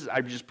making up.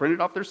 I just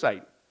printed off their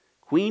site.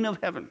 Queen of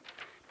Heaven.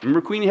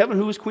 Remember Queen of Heaven?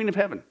 Who was Queen of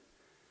Heaven?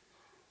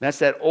 That's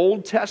that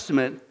Old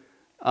Testament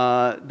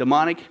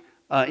demonic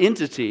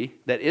entity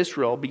that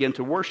Israel began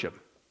to worship.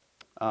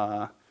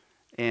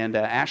 And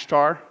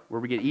Ashtar,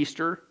 where we get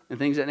Easter and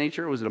things of that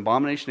nature, was an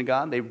abomination to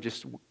God. They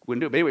just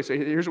wouldn't do it. But anyway, so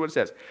here's what it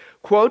says.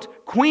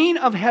 Quote, Queen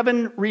of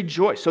Heaven,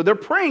 rejoice. So they're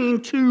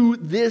praying to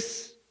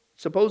this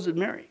supposed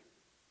Mary.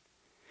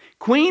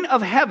 Queen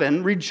of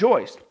Heaven,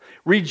 rejoice.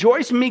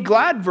 Rejoice, me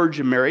glad,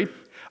 Virgin Mary.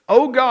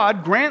 O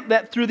God, grant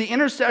that through the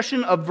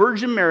intercession of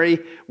Virgin Mary,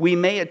 we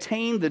may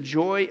attain the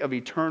joy of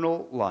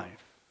eternal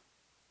life.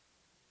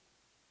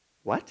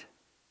 What?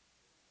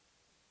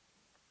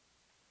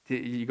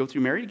 Did you go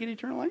through Mary to get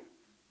eternal life?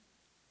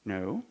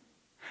 No.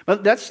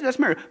 But that's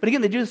Mary. But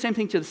again, they do the same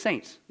thing to the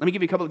saints. Let me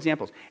give you a couple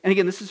examples. And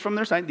again, this is from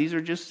their site. These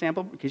are just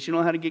sample, in case you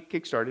don't know how to get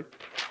kick-started.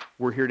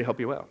 We're here to help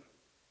you out.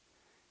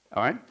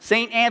 All right?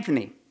 Saint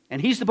Anthony.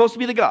 And he's supposed to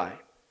be the guy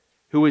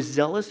who is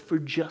zealous for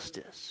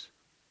justice.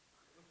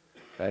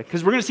 Okay?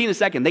 Because we're going to see in a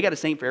second, they got a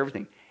saint for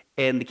everything.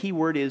 And the key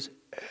word is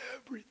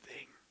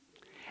everything.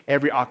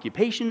 Every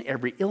occupation,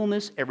 every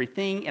illness,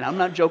 everything. And I'm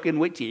not joking.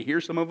 Wait till you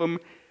hear some of them.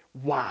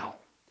 Wow.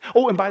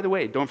 Oh, and by the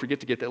way, don't forget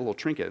to get that little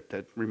trinket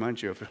that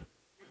reminds you of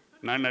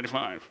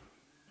 $9.95.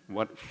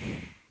 What?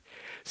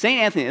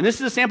 St. Anthony, and this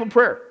is a sample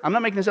prayer. I'm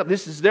not making this up.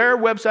 This is their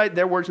website,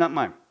 their words, not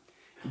mine.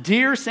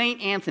 Dear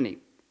St. Anthony,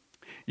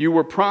 you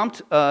were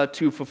prompt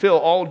to fulfill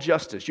all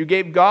justice. You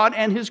gave God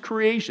and his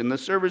creation the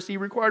service he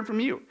required from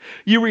you.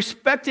 You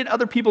respected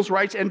other people's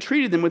rights and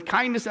treated them with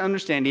kindness and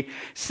understanding.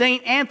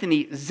 St.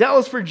 Anthony,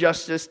 zealous for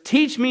justice,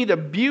 teach me the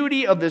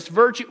beauty of this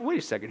virtue. Wait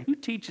a second. Who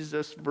teaches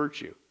us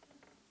virtue?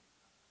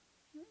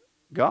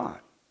 God.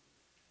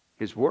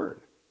 His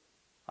word.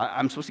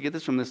 I'm supposed to get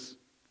this from this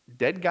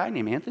dead guy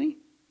named Anthony?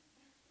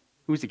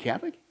 Who's a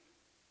Catholic?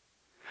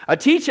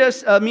 Teach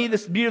us, me,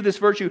 this beauty of this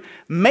virtue.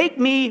 Make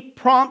me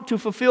prompt to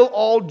fulfill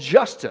all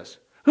justice.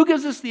 Who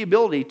gives us the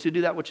ability to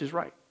do that which is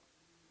right?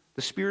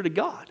 The Spirit of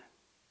God.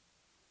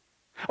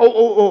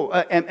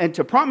 And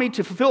to prompt me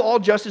to fulfill all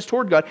justice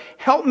toward God.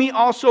 Help me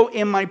also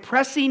in my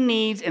pressing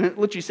needs. And it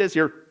literally says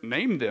here,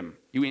 name them.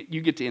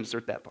 You get to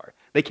insert that part.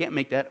 They can't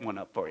make that one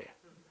up for you.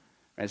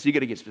 Right, so you got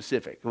to get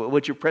specific.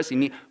 What's your pressing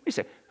need? Wait a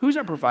second. Who's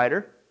our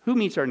provider? Who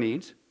meets our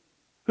needs?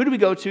 Who do we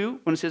go to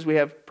when it says we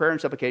have prayer and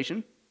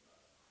supplication?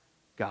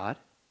 God.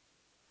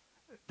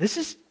 This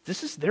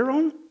is their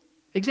own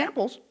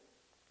examples.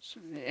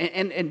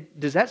 And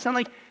does that sound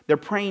like they're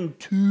praying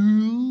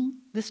to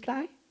this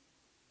guy?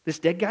 This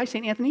dead guy,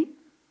 St. Anthony?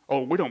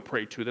 Oh, we don't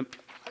pray to them.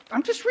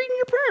 I'm just reading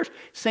your prayers.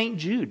 St.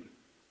 Jude.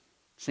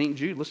 St.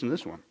 Jude, listen to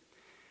this one.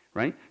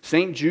 Right?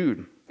 St.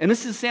 Jude. And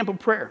this is a sample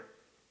prayer.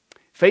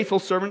 Faithful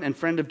servant and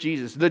friend of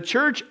Jesus. The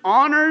church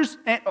honors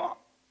and...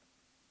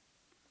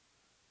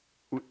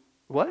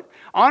 what?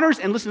 Honors,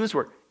 and listen to this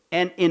word,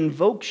 and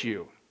invokes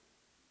you.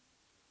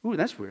 Ooh,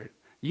 that's weird.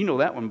 You know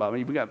that one,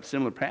 Bobby. We got a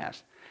similar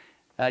past.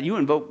 You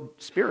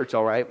invoke spirits,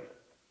 all right,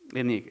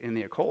 in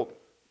the occult.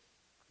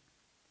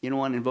 You don't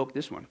want to invoke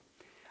this one.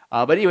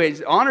 But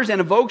anyways, honors and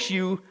invokes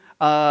you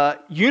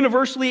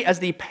universally as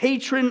the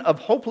patron of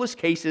hopeless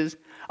cases,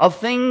 of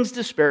things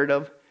despaired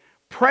of.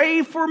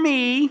 Pray for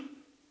me,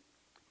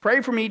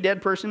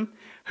 dead person,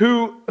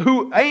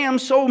 who I am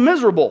so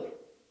miserable.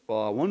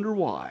 Well, I wonder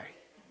why.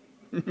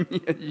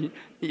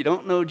 You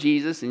don't know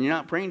Jesus, and you're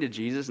not praying to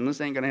Jesus, and this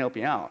ain't going to help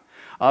you out.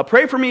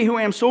 Pray for me who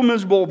am so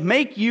miserable.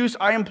 Make use,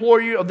 I implore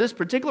you, of this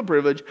particular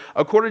privilege,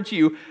 according to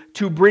you,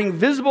 to bring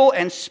visible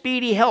and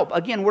speedy help.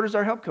 Again, where does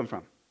our help come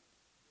from?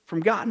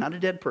 From God, not a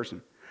dead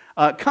person.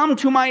 Come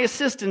to my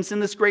assistance in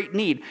this great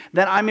need,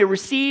 that I may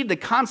receive the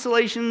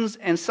consolations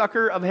and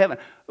succor of heaven.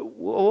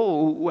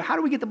 Whoa, how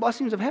do we get the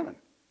blessings of heaven?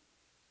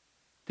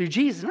 Through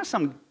Jesus, not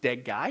some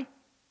dead guy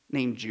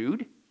named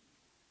Jude.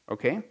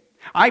 Okay?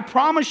 I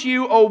promise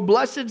you, O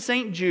blessed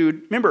St.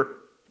 Jude, remember,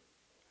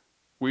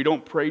 we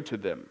don't pray to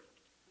them.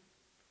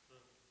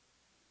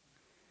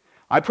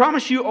 I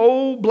promise you,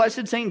 O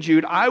blessed St.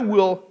 Jude, I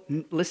will,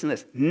 listen to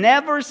this,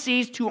 never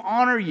cease to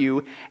honor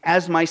you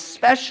as my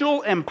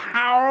special and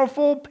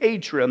powerful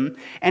patron,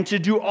 and to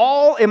do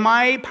all in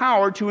my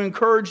power to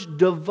encourage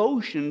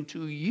devotion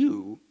to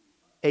you.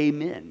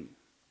 Amen.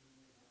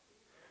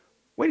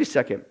 Wait a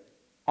second.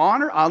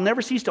 Honor, I'll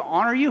never cease to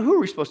honor you. Who are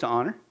we supposed to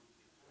honor?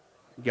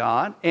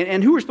 God.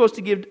 And who we're supposed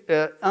to give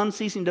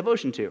unceasing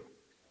devotion to?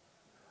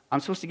 I'm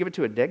supposed to give it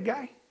to a dead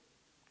guy?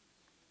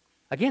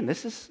 Again,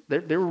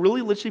 they're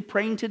really literally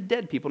praying to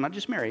dead people, not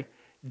just Mary,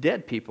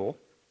 dead people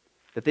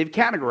that they've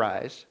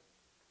categorized,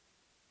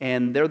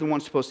 and they're the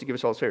ones supposed to give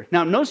us all this favor.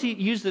 Now, notice he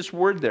used this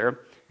word there.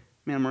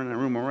 Man, I'm running out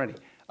of room already.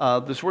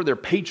 This word there,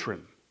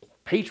 patron.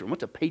 Patron.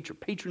 What's a patron?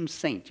 Patron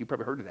saint. You've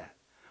probably heard of that.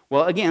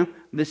 Well, again,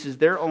 this is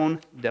their own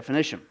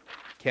definition.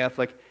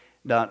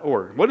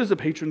 Catholic.org. What is a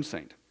patron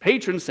saint?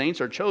 Patron saints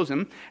are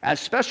chosen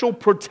as special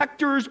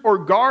protectors or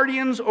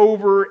guardians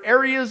over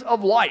areas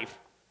of life.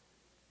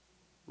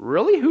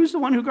 Really? Who's the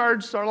one who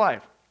guards our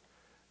life?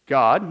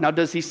 God. Now,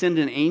 does he send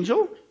an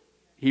angel?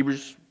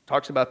 Hebrews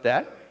talks about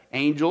that.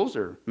 Angels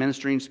are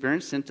ministering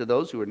spirits sent to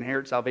those who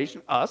inherit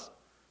salvation, us,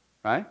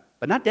 right?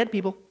 But not dead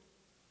people.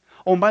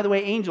 Oh, and by the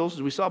way, angels,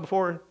 as we saw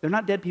before, they're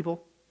not dead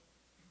people.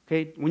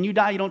 Okay, when you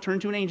die, you don't turn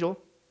into an angel,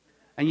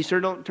 and you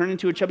certainly don't turn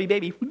into a chubby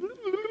baby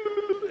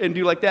and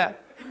do like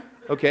that.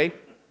 Okay?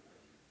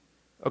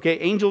 Okay,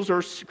 angels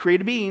are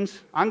created beings,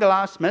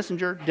 angelos,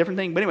 messenger, different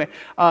thing. But anyway,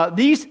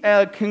 these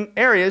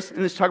areas,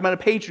 and this is talking about a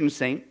patron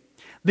saint,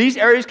 these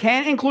areas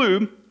can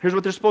include, here's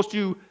what they're supposed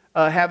to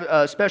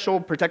have special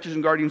protectors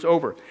and guardians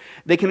over.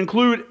 They can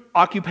include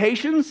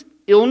occupations,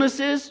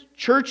 illnesses,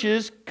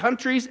 churches,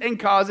 countries, and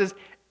causes,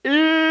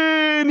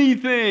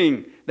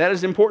 anything that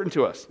is important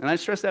to us. And I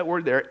stress that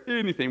word there,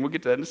 anything. We'll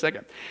get to that in a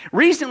second.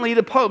 Recently,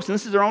 the popes, and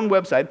this is their own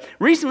website,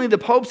 recently the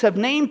popes have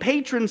named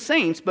patron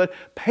saints, but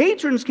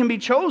patrons can be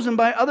chosen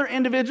by other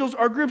individuals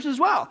or groups as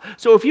well.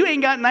 So if you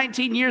ain't got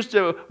 19 years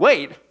to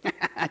wait,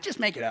 just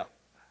make it up.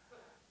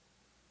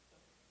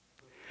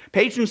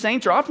 Patron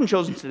saints are often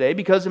chosen today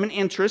because of an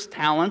interest,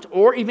 talent,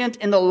 or event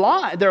in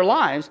their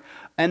lives,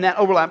 and that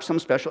overlaps some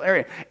special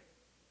area.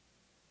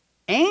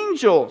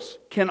 Angels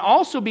can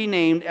also be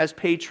named as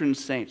patron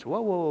saints.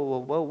 Whoa.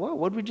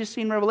 What did we just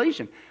see in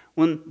Revelation?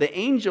 When the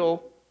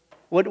angel,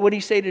 what did he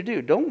say to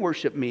do? Don't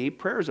worship me.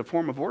 Prayer is a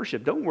form of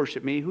worship. Don't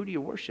worship me. Who do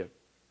you worship?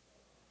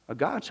 A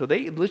God. So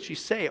they literally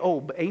say,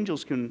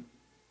 angels can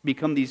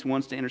become these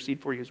ones to intercede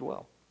for you as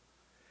well.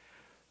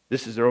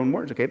 This is their own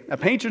words, okay? A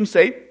patron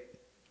saint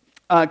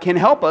can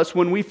help us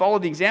when we follow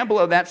the example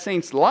of that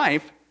saint's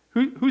life.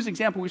 Whose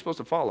example are we supposed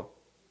to follow?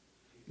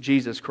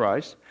 Jesus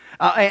Christ.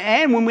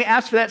 And when we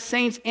ask for that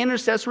saint's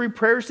intercessory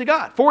prayers to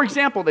God. For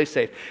example, they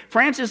say,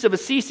 Francis of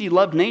Assisi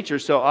loved nature,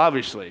 so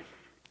obviously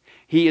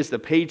he is the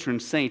patron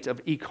saint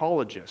of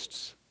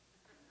ecologists.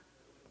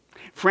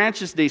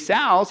 Francis de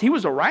Sales, he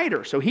was a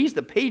writer, so he's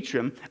the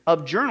patron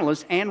of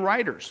journalists and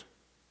writers.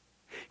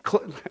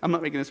 I'm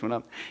not making this one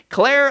up.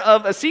 Clare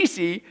of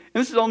Assisi,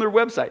 and this is on their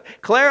website,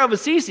 Clare of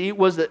Assisi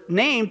was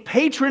named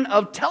patron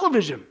of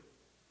television.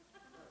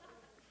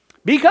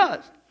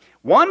 Because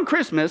one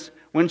Christmas,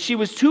 when she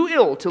was too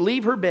ill to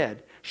leave her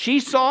bed, she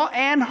saw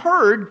and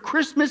heard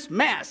Christmas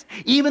Mass,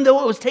 even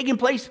though it was taking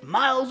place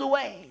miles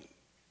away.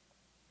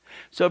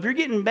 So if you're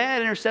getting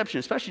bad interception,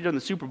 especially during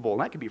the Super Bowl,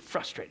 that can be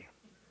frustrating.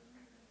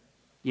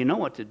 You know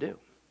what to do.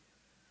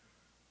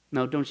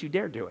 No, don't you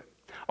dare do it.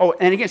 Oh,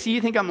 and again, see, you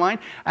think I'm lying?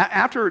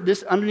 After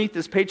this, underneath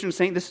this patron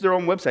saint, this is their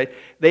own website,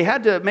 they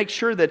had to make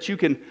sure that you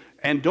can,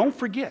 and don't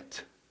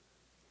forget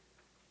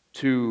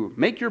to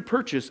make your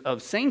purchase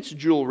of saints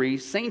jewelry,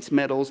 saints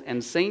medals,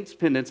 and saints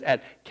pendants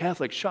at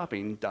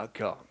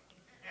catholicshopping.com.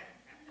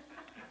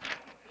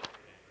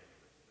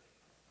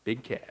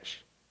 Big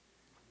cash.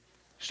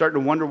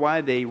 Starting to wonder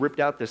why they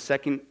ripped out the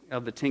second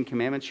of the 10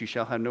 Commandments, you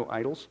shall have no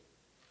idols?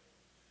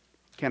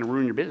 Kind of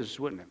ruin your business,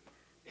 wouldn't it?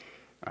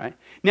 All right.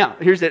 Now,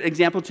 here's an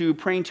example to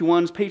praying to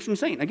one's patron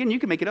saint. Again, you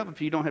can make it up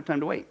if you don't have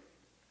time to wait.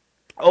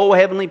 Oh,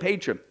 heavenly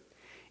patron,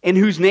 in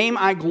whose name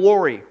I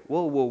glory.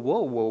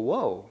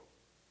 Whoa.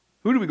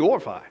 Who do we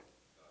glorify?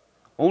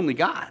 Only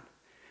God,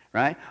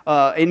 right?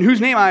 In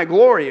whose name I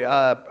glory.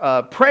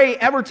 Pray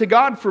ever to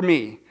God for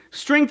me.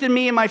 Strengthen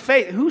me in my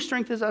faith. Who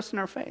strengthens us in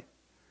our faith?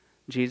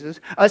 Jesus.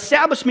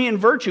 Establish me in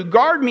virtue.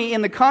 Guard me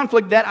in the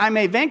conflict that I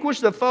may vanquish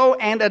the foe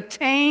and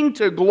attain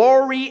to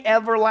glory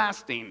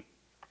everlasting.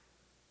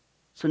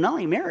 So not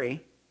only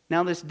Mary,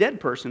 now this dead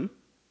person,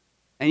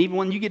 and even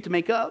one you get to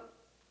make up,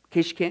 in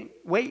case you can't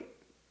wait,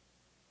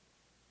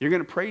 you're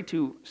going to pray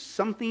to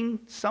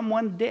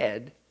someone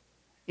dead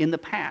in the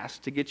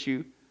past to get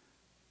you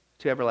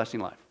to everlasting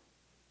life.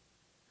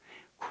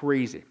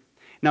 Crazy.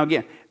 Now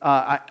again,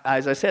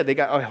 as I said, they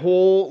got a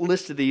whole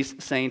list of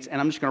these saints, and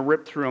I'm just going to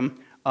rip through them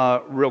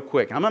real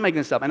quick. I'm not making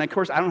this up, and of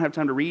course I don't have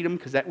time to read them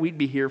because we'd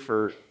be here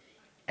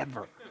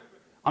forever.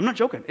 I'm not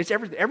joking. It's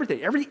everything.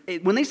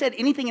 When they said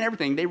anything and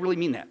everything, they really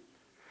mean that.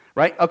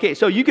 Right? Okay,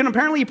 so you can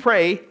apparently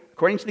pray,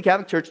 according to the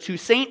Catholic Church, to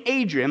Saint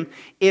Adrian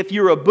if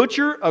you're a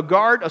butcher, a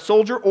guard, a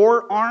soldier,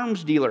 or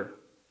arms dealer.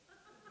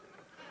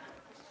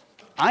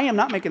 I am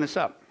not making this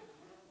up.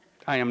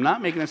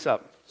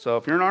 So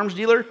if you're an arms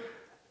dealer,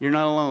 you're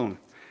not alone.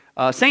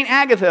 Saint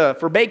Agatha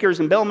for bakers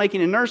and bell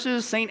making and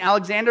nurses. Saint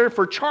Alexander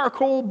for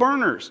charcoal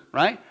burners.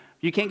 Right?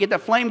 You can't get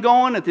that flame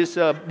going at this.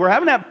 We're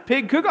having that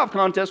pig cook-off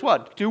contest.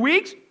 What? 2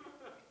 weeks?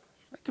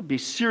 That could be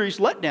serious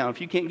letdown if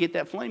you can't get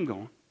that flame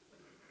going.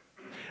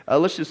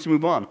 Let's just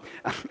move on.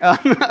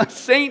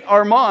 Saint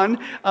Armand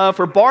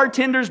for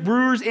bartenders,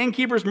 brewers,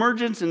 innkeepers,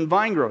 merchants, and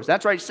vine growers.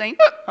 That's right, Saint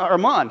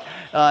Armand,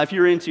 if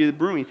you're into the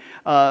brewing.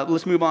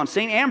 Let's move on.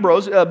 Saint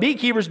Ambrose,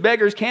 beekeepers,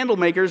 beggars, candle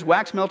makers,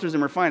 wax melters,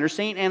 and refiners.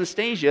 Saint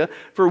Anastasia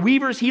for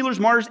weavers, healers,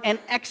 martyrs, and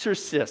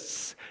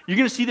exorcists. You're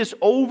going to see this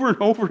over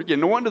and over again.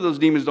 No wonder those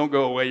demons don't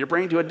go away. You're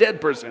praying to a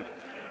dead person,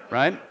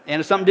 right?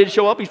 And if something did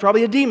show up, he's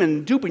probably a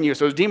demon duping you.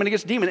 So it's demon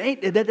against demon. Hey,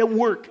 that doesn't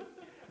work.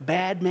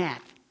 Bad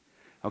math.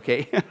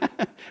 Okay,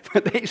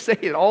 but they say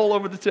it all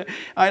over the time.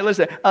 All right,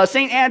 listen.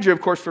 St. Andrew,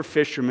 of course, for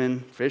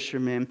fishermen.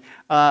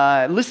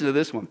 Listen to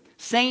this one.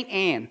 St.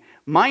 Anne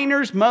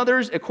miners,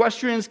 mothers,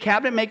 equestrians,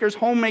 cabinet makers,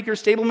 homemakers,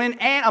 stablemen,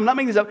 and, I'm not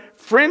making this up,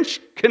 French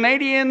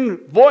Canadian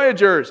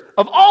voyagers.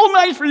 Of all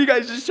nights for you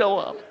guys to show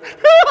up.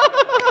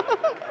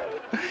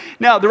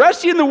 Now, the rest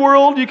of you in the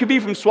world, you could be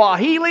from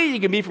Swahili, you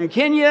can be from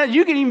Kenya,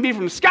 you can even be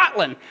from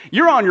Scotland.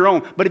 You're on your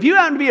own. But if you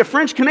happen to be a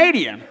French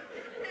Canadian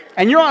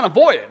and you're on a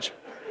voyage,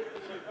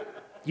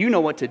 you know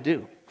what to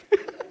do.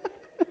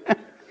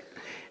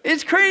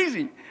 It's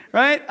crazy,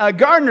 right?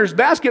 Gardeners,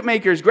 basket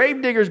makers,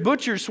 grave diggers,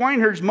 butchers,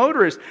 swineherds,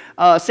 motorists.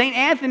 St.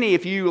 Anthony,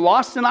 if you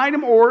lost an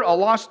item or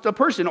lost a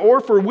person, or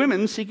for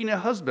women seeking a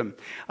husband.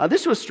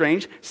 This was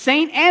strange.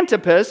 St.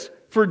 Antipas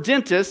for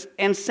dentists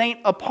and St.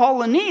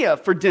 Apollonia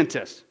for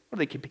dentists. Are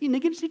they competing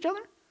against each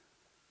other?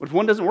 What if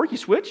one doesn't work, you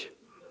switch?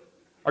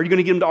 Are you going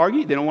to get them to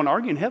argue? They don't want to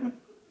argue in heaven.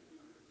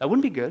 That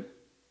wouldn't be good.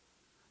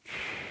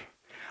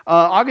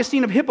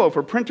 Augustine of Hippo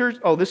for printers.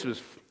 Oh, this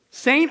was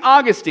St.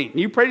 Augustine.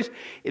 You praise,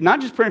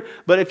 not just printers,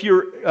 but if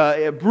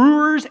you're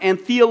brewers and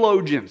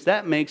theologians.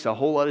 That makes a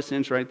whole lot of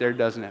sense right there,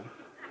 doesn't it?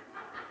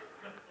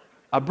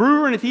 A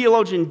brewer and a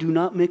theologian do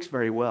not mix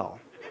very well.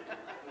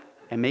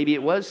 And maybe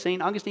it was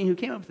St. Augustine who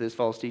came up with this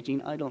false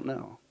teaching. I don't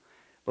know.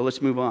 But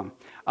let's move on.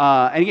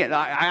 And again,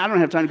 I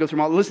don't have time to go through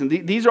them all. Listen,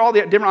 these are all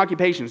the different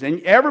occupations.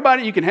 And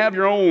everybody, you can have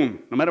your own,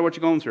 no matter what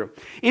you're going through.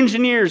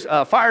 Engineers,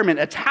 firemen,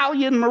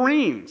 Italian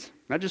Marines.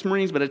 Not just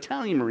Marines, but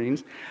Italian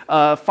Marines.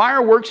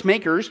 Fireworks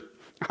makers.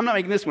 I'm not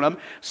making this one up.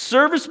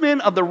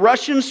 Servicemen of the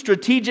Russian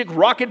Strategic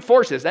Rocket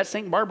Forces. That's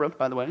St. Barbara,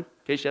 by the way, in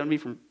case you haven't been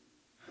from...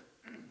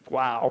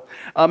 Wow.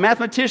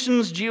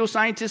 Mathematicians,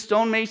 geoscientists,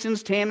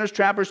 stonemasons, tanners,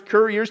 trappers,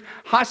 couriers,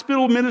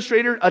 hospital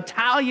administrators,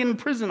 Italian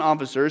prison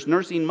officers,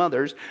 nursing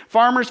mothers,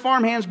 farmers,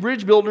 farmhands,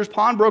 bridge builders,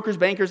 pawnbrokers,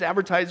 bankers,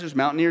 advertisers,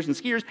 mountaineers, and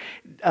skiers,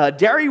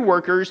 dairy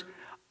workers,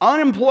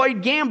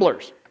 unemployed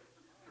gamblers.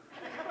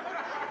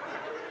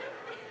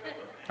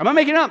 I'm not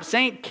making it up.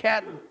 St.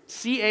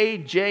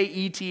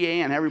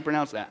 C-A-J-E-T-A-N. However you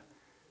pronounce that.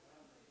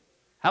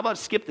 How about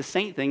skip the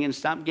saint thing and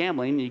stop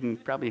gambling? You can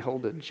probably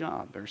hold a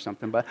job or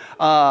something. But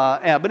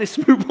let's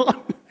move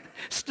on.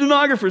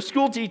 Stenographers,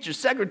 school teachers,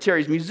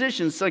 secretaries,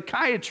 musicians,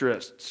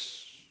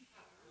 psychiatrists,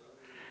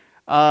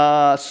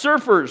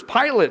 surfers,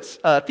 pilots,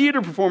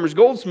 theater performers,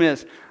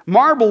 goldsmiths,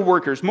 marble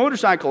workers,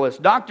 motorcyclists,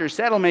 doctors,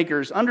 saddle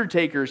makers,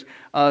 undertakers,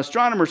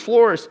 astronomers,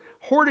 florists,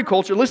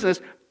 horticulture. Listen to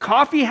this.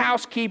 Coffee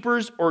house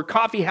keepers or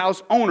coffee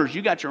house owners.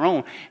 You got your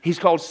own. He's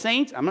called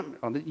Saint.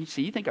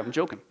 You think I'm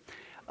joking.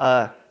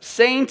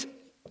 Saint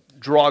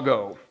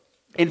Drago.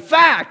 In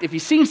fact, if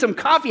you've seen some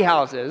coffee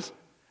houses,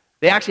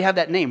 they actually have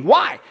that name.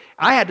 Why?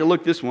 I had to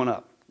look this one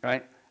up,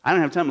 right? I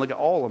don't have time to look at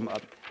all of them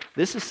up.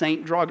 This is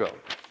Saint Drago.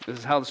 This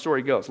is how the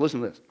story goes.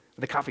 Listen to this.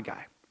 The coffee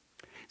guy.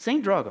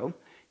 Saint Drago,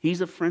 he's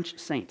a French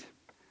saint,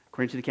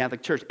 according to the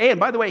Catholic Church. And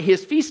by the way,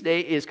 his feast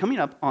day is coming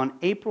up on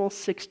April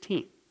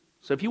 16th.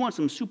 So if you want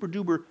some super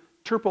duper,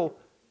 turple,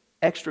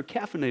 extra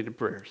caffeinated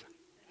prayers,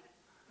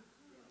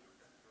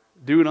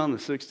 do it on the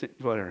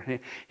 16th, whatever.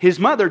 His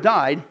mother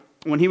died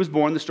when he was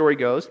born, the story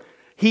goes.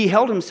 He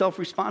held himself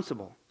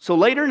responsible. So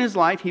later in his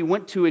life, he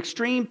went to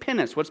extreme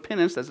penance. What's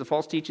penance? That's the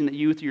false teaching that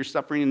you, through your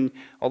suffering and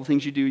all the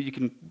things you do, you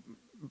can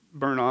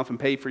burn off and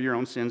pay for your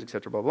own sins,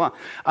 etc., blah, blah,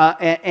 blah.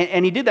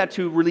 And he did that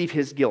to relieve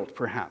his guilt,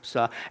 perhaps.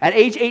 At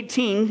age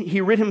 18,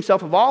 he rid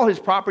himself of all his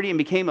property and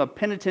became a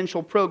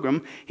penitential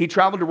pilgrim. He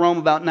traveled to Rome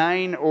about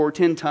 9 or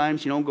 10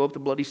 times. Go up the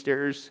bloody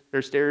stairs,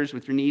 or stairs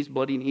with your knees,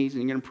 bloody knees,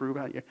 and you're going to prove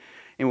how you're...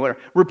 And whatever.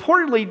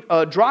 Reportedly,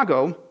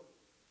 Drago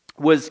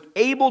was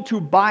able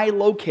to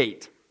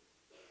bilocate,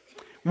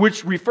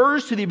 which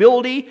refers to the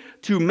ability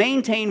to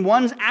maintain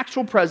one's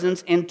actual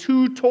presence in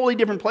two totally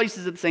different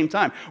places at the same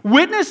time.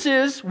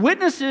 Witnesses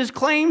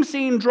claim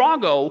seeing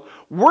Drago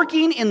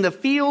working in the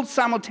field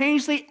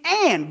simultaneously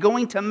and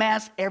going to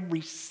Mass every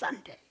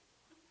Sunday.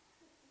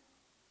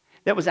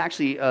 That was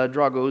actually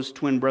Drago's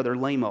twin brother,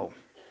 Lamo,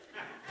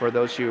 for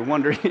those who are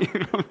wondering.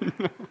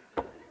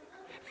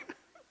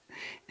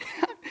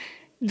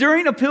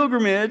 During a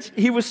pilgrimage,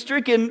 he was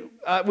stricken,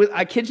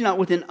 I kid you not,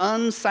 with an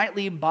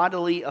unsightly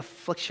bodily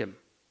affliction.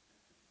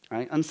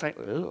 Right?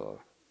 Unsightly. Ugh.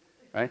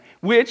 Right?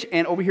 Which,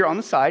 and over here on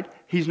the side,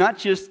 he's not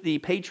just the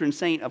patron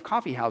saint of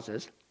coffee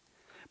houses,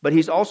 but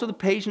he's also the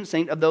patron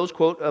saint of those,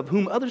 quote, of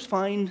whom others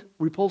find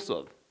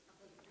repulsive.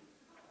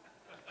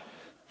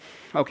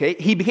 Okay,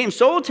 he became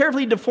so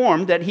terribly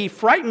deformed that he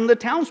frightened the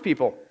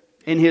townspeople.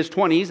 In his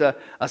 20s,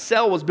 a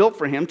cell was built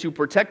for him to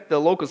protect the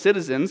local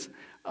citizens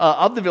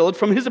of the village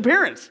from his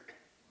appearance.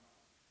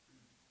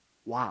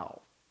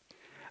 Wow.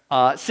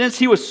 Since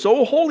he was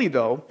so holy,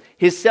 though,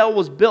 his cell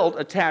was built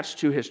attached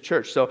to his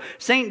church. So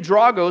St.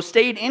 Drago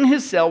stayed in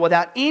his cell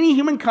without any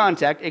human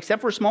contact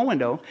except for a small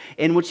window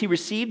in which he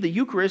received the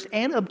Eucharist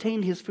and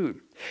obtained his food.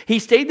 He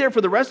stayed there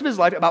for the rest of his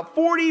life, about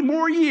 40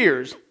 more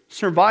years,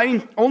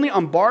 surviving only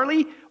on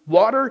barley,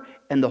 water,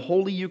 and the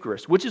Holy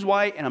Eucharist, which is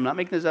why, and I'm not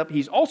making this up,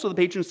 he's also the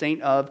patron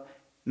saint of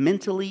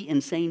mentally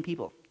insane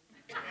people.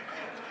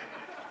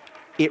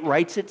 It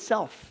writes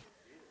itself.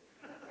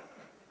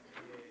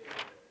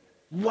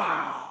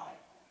 Wow.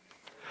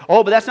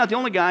 Oh, but that's not the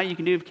only guy you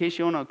can do in case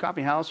you own a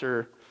coffee house,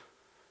 or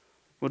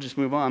we'll just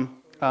move on.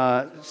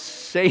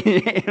 Saint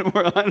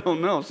Edward, I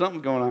don't know,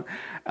 something's going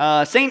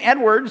on. Saint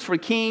Edward's for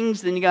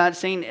kings. Then you got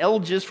Saint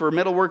Elges for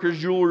metal workers,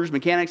 jewelers,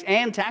 mechanics,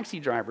 and taxi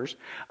drivers.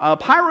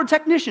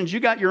 Pyrotechnicians, you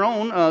got your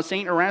own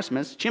Saint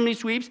Erasmus. Chimney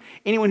sweeps,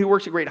 anyone who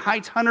works at great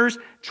heights. Hunters,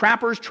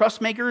 trappers, truss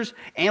makers,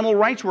 animal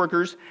rights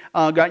workers,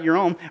 got your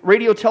own.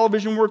 Radio,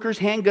 television workers,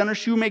 handgunners,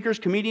 shoemakers,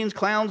 comedians,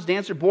 clowns,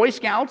 dancers, Boy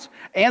Scouts,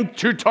 and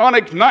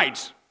Teutonic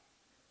Knights.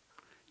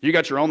 You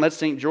got your own. That's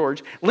St.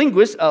 George.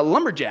 Linguists,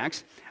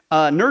 lumberjacks.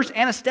 Nurse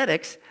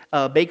anesthetics,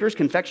 bakers,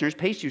 confectioners,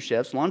 pastry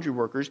chefs, laundry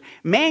workers,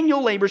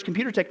 manual laborers,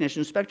 computer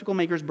technicians, spectacle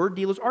makers, bird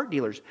dealers, art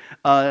dealers,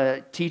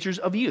 teachers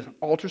of youth,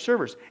 altar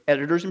servers,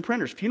 editors and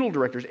printers, funeral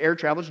directors, air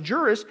travelers,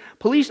 jurists,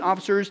 police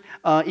officers,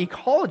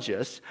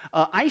 ecologists,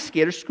 ice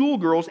skaters,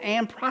 schoolgirls,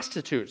 and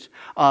prostitutes,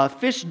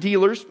 fish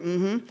dealers,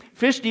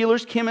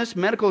 chemists,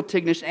 medical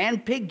technicians,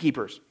 and pig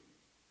keepers.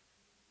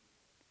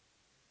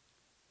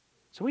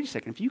 So wait a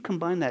second, if you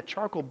combine that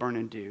charcoal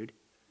burning dude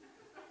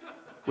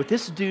with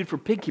this dude for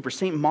pig keeper,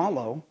 St.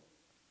 Malo.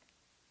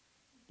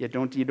 Yeah,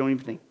 you don't even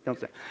think. Don't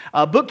say.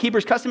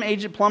 Bookkeepers, custom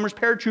agent, plumbers,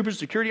 paratroopers,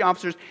 security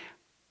officers.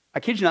 I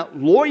kid you not,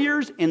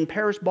 lawyers in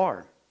Paris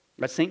bar.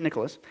 That's St.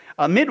 Nicholas.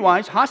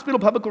 Midwives, hospital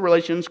public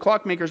relations,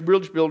 clockmakers,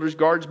 bridge builders,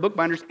 guards,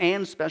 bookbinders,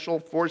 and special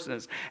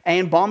forces.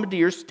 And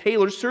bombardiers,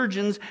 tailors,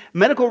 surgeons,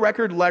 medical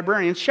record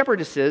librarians,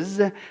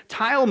 shepherdesses,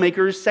 tile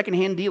makers,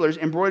 secondhand dealers,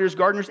 embroiderers,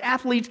 gardeners,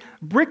 athletes,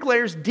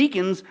 bricklayers,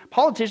 deacons,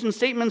 politicians,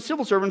 statesmen,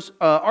 civil servants,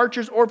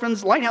 archers,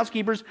 orphans, lighthouse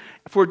keepers,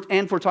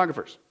 and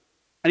photographers.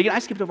 And again, I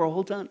skipped over a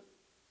whole ton.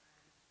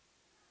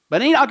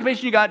 But any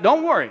occupation you got,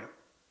 don't worry.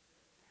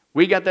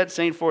 We got that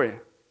saint for you.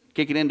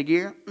 Kick it into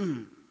gear.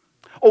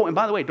 Oh, and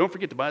by the way, don't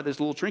forget to buy this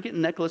little trinket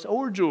and necklace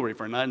or jewelry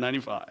for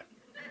 $9.95.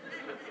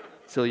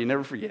 So you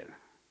never forget.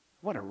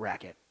 What a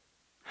racket.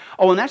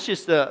 Oh, and that's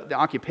just the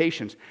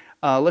occupations.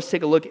 Let's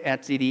take a look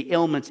at the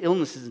ailments,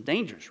 illnesses, and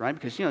dangers, right?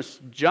 Because, it's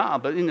a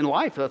job, but in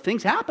life,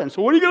 things happen.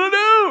 So what are you going to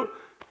do?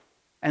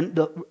 And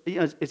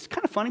it's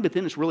kind of funny, but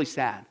then it's really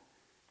sad.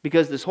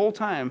 Because this whole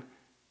time,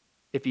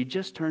 if you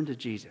just turn to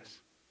Jesus,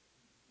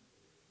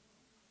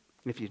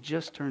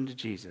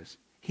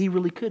 He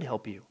really could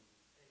help you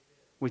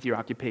with your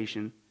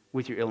occupation,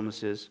 with your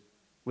illnesses,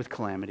 with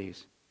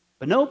calamities.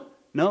 But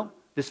no,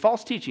 this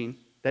false teaching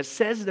that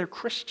says they're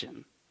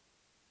Christian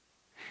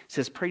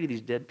says pray to these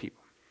dead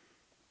people.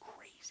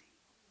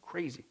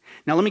 Crazy.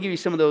 Now let me give you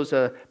some of those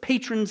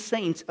patron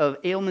saints of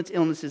ailments,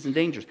 illnesses, and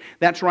dangers.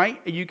 That's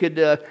right, you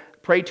could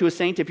pray to a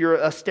saint if you're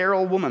a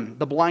sterile woman,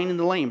 the blind and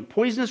the lame,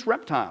 poisonous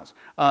reptiles,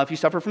 if you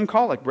suffer from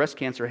colic, breast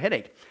cancer,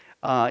 headache,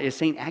 is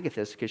St.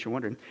 Agathis, in case you're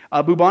wondering.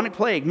 Bubonic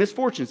plague,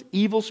 misfortunes,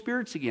 evil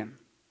spirits again.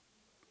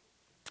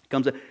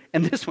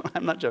 And this one,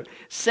 I'm not joking,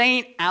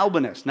 St.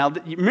 Albinus. Now,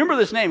 you remember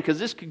this name because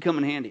this could come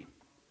in handy.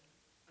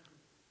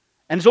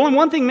 And there's only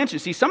one thing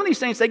mentioned. See, some of these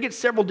saints, they get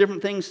several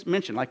different things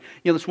mentioned. Like,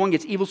 this one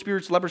gets evil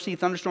spirits, leprosy,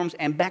 thunderstorms,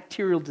 and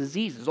bacterial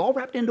diseases, all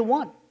wrapped into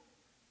one.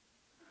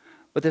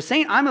 But the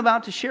saint I'm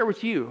about to share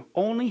with you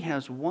only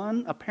has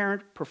one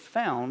apparent,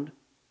 profound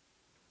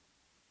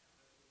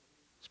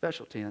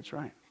specialty. That's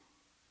right.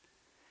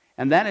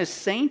 And that is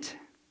St.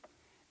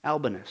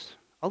 Albinus.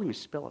 I'll even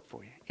spell it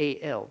for you.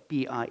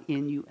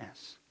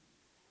 A-L-B-I-N-U-S.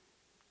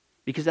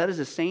 Because that is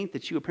a saint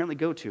that you apparently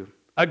go to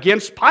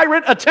against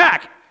pirate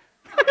attack.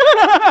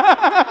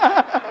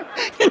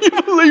 Can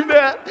you believe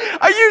that?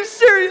 Are you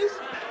serious?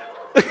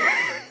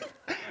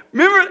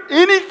 Remember,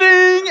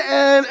 anything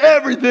and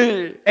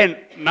everything. And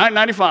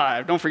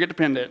 $9.95. Don't forget to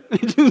pin it.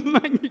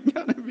 You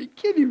gotta be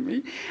kidding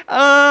me.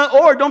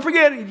 Or don't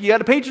forget, you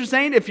got a patron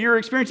saint if you're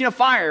experiencing a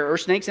fire or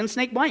snakes and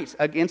snake bites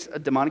against a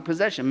demonic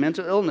possession,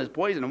 mental illness,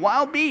 poison, and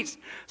wild beasts,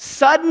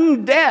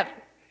 sudden death.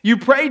 You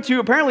pray to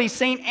apparently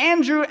St.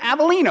 Andrew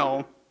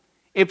Avellino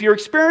if you're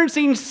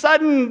experiencing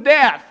sudden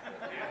death.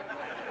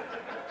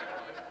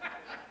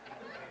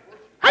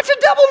 That's a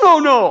double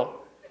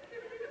no-no.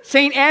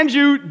 St.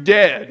 Andrew,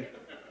 dead.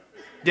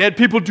 Dead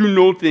people do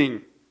no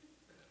thing.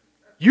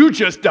 You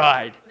just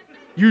died.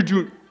 You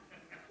do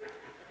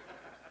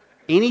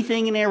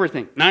anything and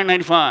everything.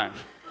 $9.95.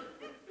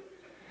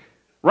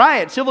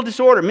 Riot, civil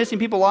disorder, missing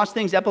people, lost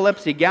things,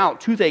 epilepsy,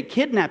 gout, toothache,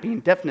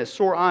 kidnapping, deafness,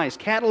 sore eyes,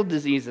 cattle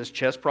diseases,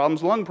 chest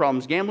problems, lung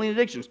problems, gambling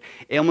addictions,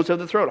 ailments of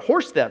the throat,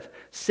 horse theft,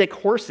 sick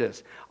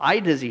horses, eye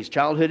disease,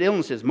 childhood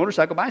illnesses,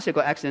 motorcycle,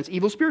 bicycle accidents,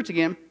 evil spirits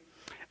again,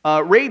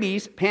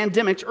 rabies,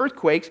 pandemics,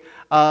 earthquakes,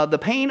 the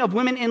pain of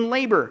women in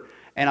labor.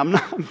 And I'm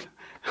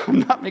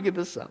not making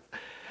this up.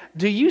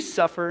 Do you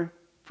suffer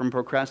from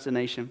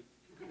procrastination?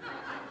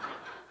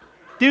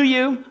 Do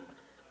you?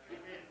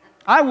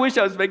 I wish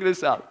I was making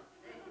this up.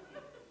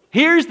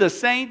 Here's the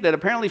saint that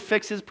apparently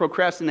fixes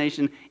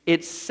procrastination.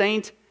 It's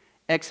Saint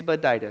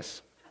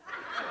Expeditus.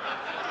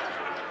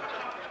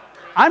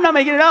 I'm not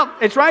making it up.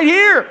 It's right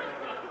here.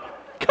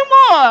 Come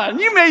on.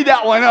 You made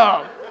that one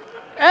up.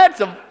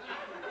 That's a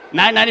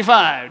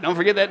 $9.95. Don't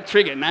forget that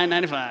trinket.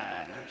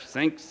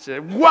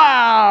 $9.95.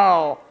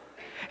 Wow.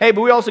 Hey,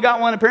 but we also got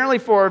one apparently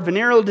for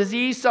venereal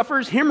disease,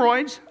 suffers,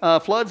 hemorrhoids,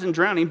 floods and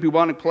drowning,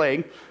 bubonic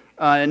plague,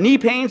 knee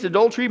pains,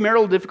 adultery,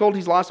 marital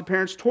difficulties, loss of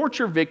parents,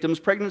 torture victims,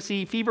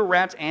 pregnancy, fever,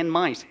 rats, and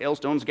mice,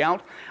 hailstones,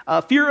 gout,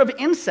 fear of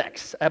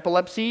insects,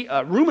 epilepsy,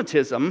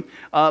 rheumatism,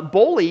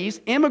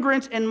 bullies,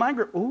 immigrants, and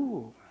migrants.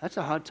 Ooh, that's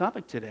a hot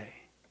topic today.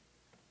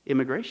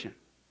 Immigration.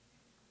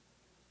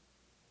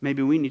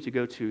 Maybe we need to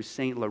go to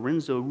St.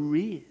 Lorenzo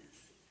Ruiz.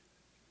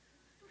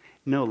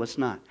 No, let's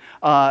not.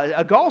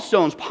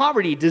 Gallstones,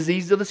 poverty,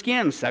 disease of the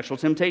skin, sexual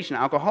temptation,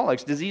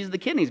 alcoholics, disease of the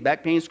kidneys,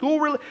 back pain,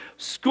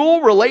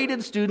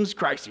 school-related students'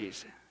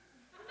 crises.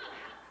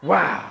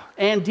 Wow.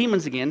 And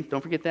demons again,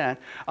 don't forget that.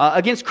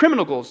 Against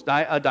criminals,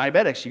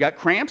 diabetics. You got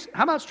cramps.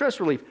 How about stress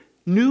relief?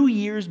 New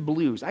Year's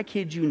blues. I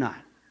kid you not.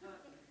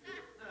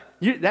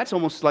 That's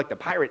almost like the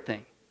pirate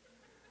thing.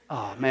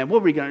 Oh, man,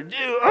 what are we going to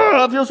do?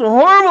 Oh, I feel so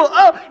horrible.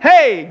 Oh,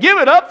 hey, give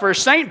it up for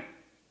St.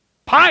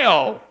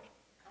 Pio.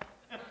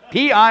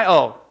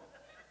 P-I-O.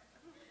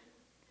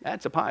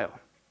 That's a pile.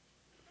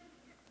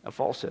 A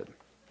falsehood.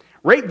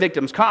 Rape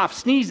victims, cough,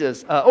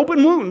 sneezes,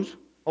 open wounds,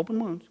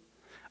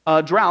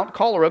 drought,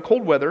 cholera,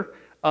 cold weather,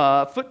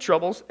 foot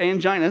troubles,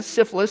 anginas,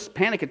 syphilis,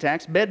 panic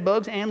attacks, bed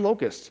bugs, and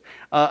locusts.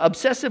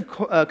 Obsessive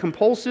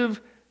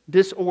compulsive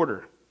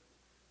disorder.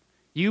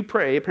 You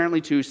pray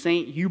apparently to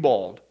Saint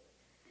Ubald.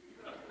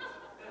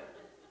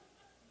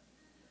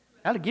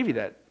 How to give you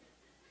that?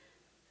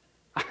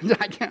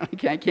 I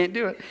can't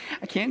do it.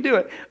 I can't do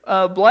it.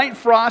 Blight,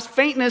 frost,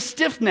 faintness,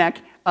 stiff neck,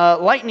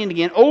 lightning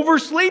again,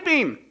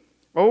 oversleeping,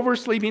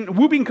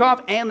 whooping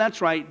cough, and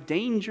that's right,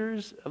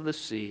 dangers of the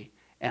sea.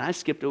 And I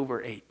skipped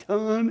over a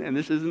ton, and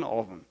this isn't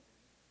all of them.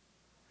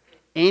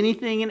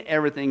 Anything and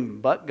everything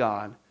but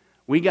God.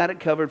 We got it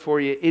covered for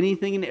you.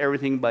 Anything and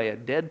everything by a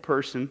dead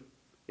person,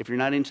 if you're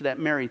not into that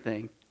Mary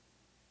thing,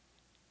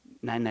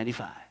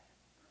 $9.95.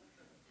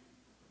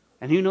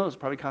 And who knows,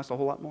 probably costs a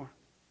whole lot more.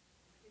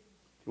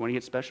 If you want to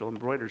get special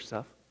embroidered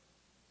stuff,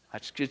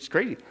 it's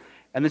crazy.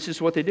 And this is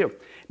what they do.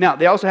 Now,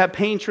 they also have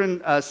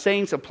patron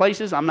saints of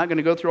places. I'm not going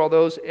to go through all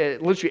those.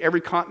 Literally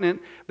every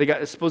continent, they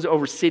got supposed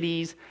over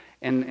cities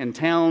and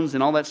towns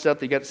and all that stuff.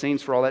 They got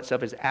saints for all that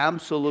stuff. Is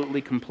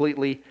absolutely,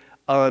 completely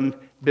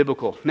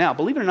unbiblical. Now,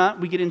 believe it or not,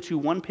 we get into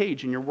one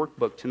page in your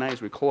workbook tonight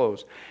as we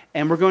close.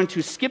 And we're going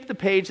to skip the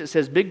page that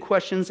says big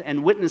questions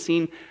and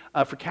witnessing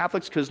for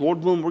Catholics, because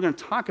Lord willing, we're going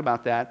to talk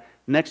about that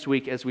next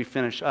week as we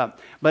finish up.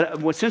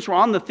 But since we're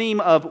on the theme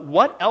of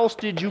what else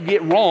did you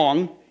get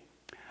wrong,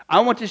 I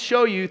want to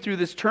show you through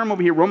this term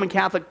over here, Roman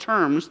Catholic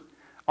terms,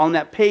 on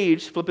that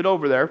page, flip it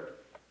over there.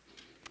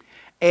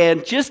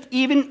 And just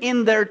even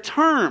in their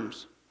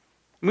terms,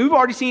 we've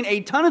already seen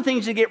a ton of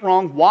things that get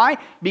wrong. Why?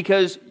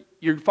 Because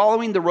you're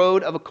following the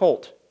road of a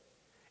cult.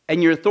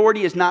 And your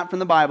authority is not from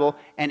the Bible.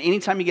 And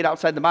anytime you get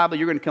outside the Bible,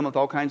 you're going to come with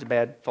all kinds of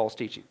bad false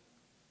teaching.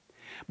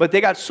 But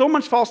they got so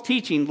much false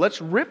teaching, let's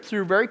rip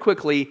through very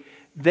quickly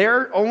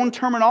their own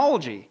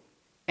terminology.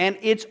 And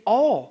it's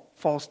all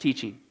false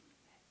teaching.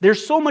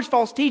 There's so much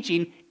false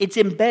teaching, it's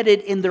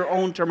embedded in their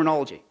own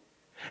terminology.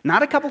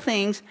 Not a couple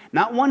things,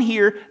 not one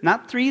here,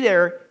 not three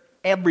there,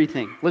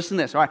 everything. Listen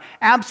to this. All right.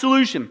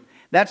 Absolution.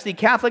 That's the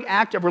Catholic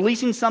act of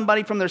releasing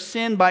somebody from their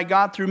sin by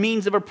God through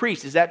means of a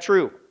priest. Is that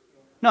true?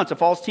 No, it's a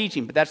false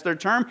teaching, but that's their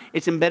term.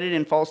 It's embedded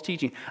in false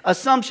teaching.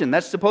 Assumption.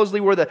 That's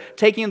supposedly where the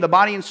taking of the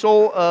body and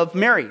soul of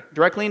Mary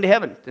directly into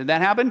heaven. Did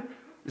that happen?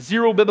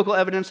 Zero biblical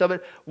evidence of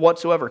it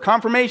whatsoever.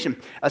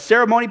 Confirmation. A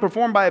ceremony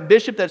performed by a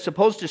bishop that's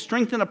supposed to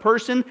strengthen a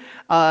person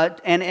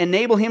and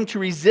enable him to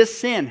resist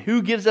sin.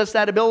 Who gives us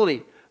that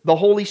ability? The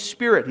Holy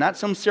Spirit, not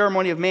some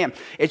ceremony of man.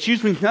 It's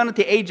usually done at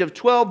the age of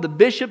 12. The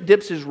bishop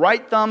dips his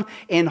right thumb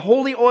in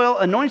holy oil,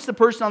 anoints the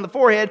person on the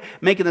forehead,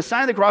 making the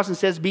sign of the cross, and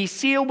says, be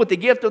sealed with the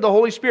gift of the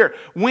Holy Spirit.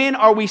 When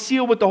are we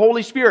sealed with the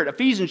Holy Spirit?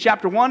 Ephesians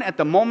chapter 1, at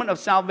the moment of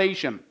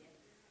salvation.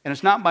 And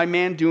it's not by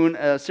man doing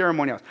a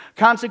ceremony else.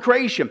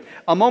 Consecration.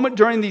 A moment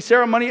during the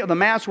ceremony of the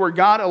Mass where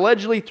God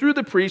allegedly, through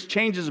the priest,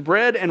 changes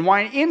bread and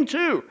wine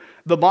into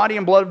the body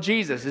and blood of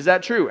Jesus. Is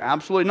that true?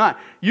 Absolutely not.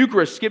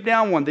 Eucharist, skip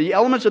down one. The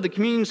elements of the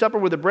communion supper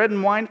with the bread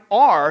and wine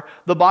are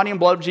the body and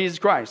blood of Jesus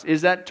Christ.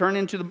 Is that turned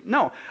into the...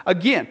 No.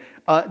 Again,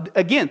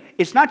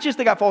 it's not just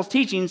they got false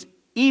teachings.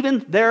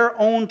 Even their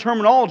own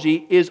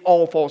terminology is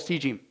all false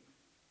teaching.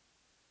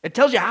 It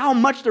tells you how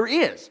much there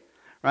is.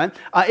 Right?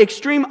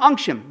 Extreme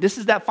unction. This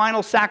is that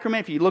final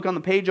sacrament. If you look on the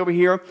page over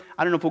here,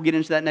 I don't know if we'll get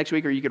into that next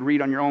week or you could read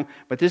on your own,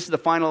 but this is the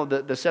final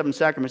of the seven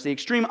sacraments. The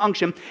extreme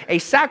unction, a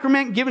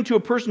sacrament given to a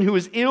person who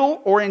is ill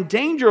or in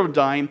danger of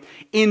dying,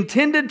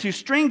 intended to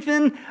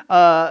strengthen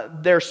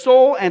their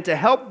soul and to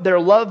help their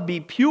love be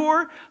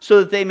pure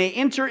so that they may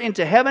enter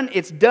into heaven.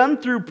 It's done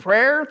through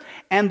prayer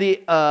and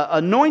the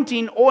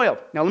anointing oil.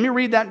 Now let me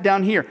read that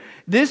down here.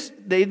 This,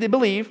 they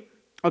believe,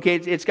 okay,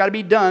 it's got to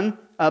be done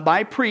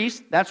by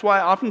priests. That's why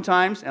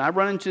oftentimes, and I've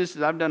run into this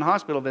as I've done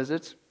hospital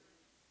visits,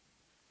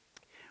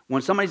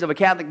 when somebody's of a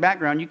Catholic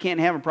background, you can't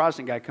have a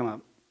Protestant guy come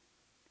up.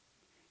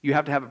 You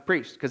have to have a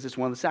priest because it's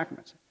one of the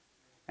sacraments.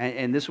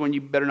 And this one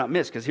you better not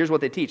miss, because here's what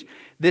they teach.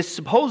 This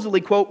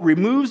supposedly, quote,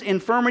 removes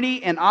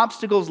infirmity and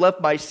obstacles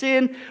left by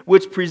sin,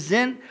 which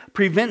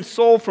prevents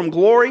soul from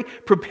glory,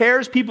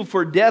 prepares people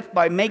for death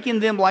by making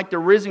them like the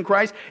risen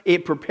Christ.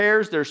 It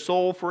prepares their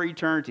soul for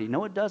eternity.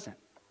 No, it doesn't.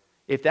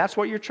 If that's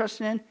what you're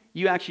trusting in,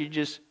 you actually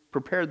just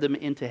prepared them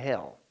into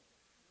hell.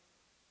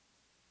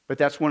 But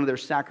that's one of their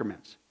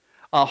sacraments.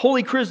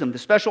 Holy chrism, the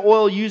special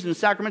oil used in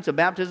sacraments of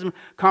baptism,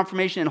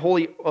 confirmation, and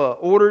holy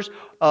orders.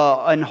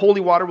 And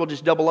holy water, we'll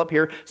just double up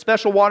here.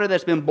 Special water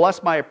that's been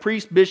blessed by a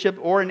priest, bishop,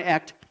 or an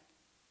act,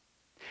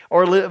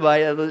 or by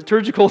a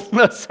liturgical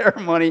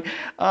ceremony.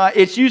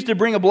 It's used to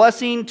bring a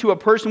blessing to a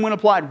person when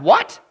applied.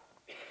 What?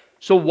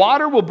 So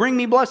water will bring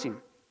me blessing.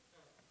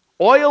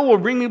 Oil will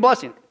bring me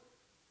blessing.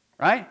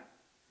 Right?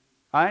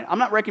 All right? I'm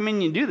not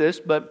recommending you do this,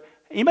 but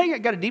anybody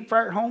got a deep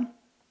fryer at home?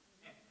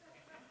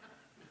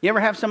 You ever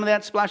have some of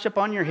that splash up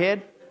on your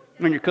head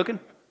when you're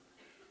cooking?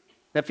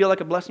 That feel like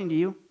a blessing to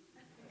you?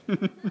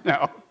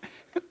 No.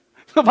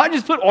 So if I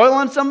just put oil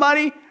on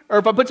somebody, or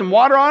if I put some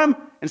water on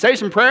them and say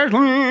some prayers,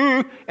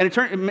 and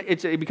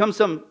it becomes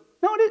some,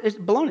 no, it's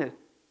baloney.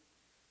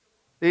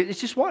 It's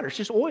just water. It's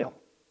just oil.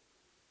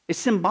 It's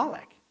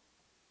symbolic,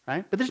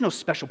 right? But there's no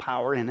special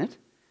power in it.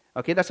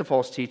 Okay, that's a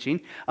false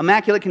teaching.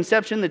 Immaculate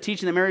conception, the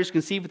teaching that Mary was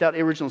conceived without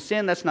original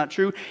sin, that's not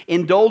true.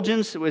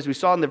 Indulgence, as we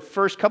saw in the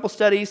first couple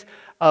studies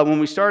when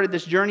we started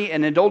this journey,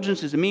 an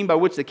indulgence is a mean by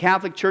which the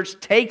Catholic Church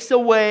takes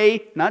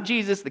away, not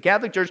Jesus, the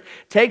Catholic Church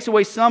takes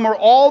away some or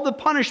all the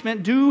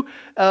punishment due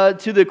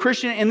to the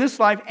Christian in this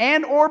life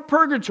and or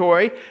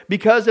purgatory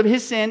because of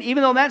his sin,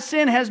 even though that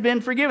sin has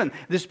been forgiven.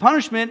 This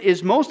punishment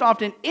is most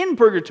often in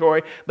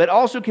purgatory, but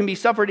also can be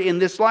suffered in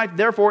this life.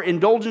 Therefore,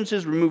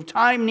 indulgences remove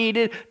time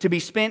needed to be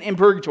spent in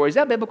purgatory. Is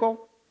that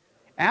biblical?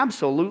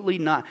 Absolutely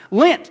not.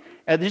 Lent.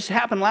 This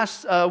happened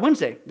last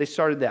Wednesday. They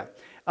started that.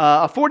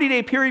 A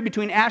 40-day period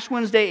between Ash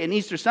Wednesday and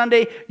Easter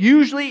Sunday.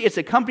 Usually it's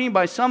accompanied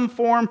by some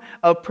form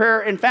of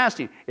prayer and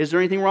fasting. Is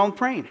there anything wrong with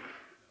praying?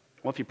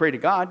 Well, if you pray to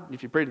God,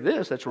 if you pray to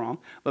this, that's wrong.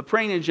 But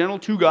praying in general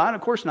to God, of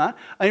course not.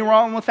 Anything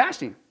wrong with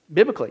fasting?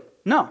 Biblically?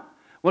 No.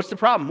 What's the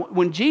problem?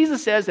 When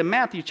Jesus says in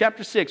Matthew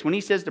chapter 6, when he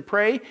says to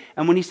pray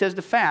and when he says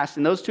to fast,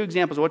 in those two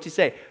examples, what's he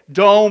say?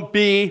 Don't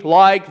be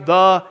like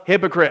the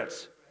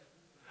hypocrites.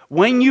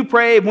 When you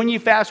pray, when you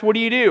fast, what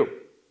do?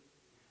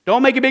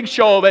 Don't make a big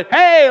show of it.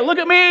 Hey, look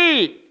at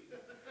me.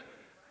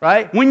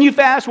 Right? When you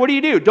fast, what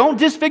do? Don't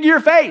disfigure your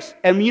face.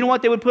 And you know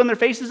what they would put on their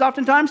faces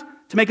oftentimes?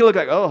 To make it look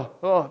like,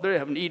 oh, they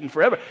haven't eaten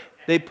forever.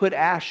 They put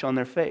ash on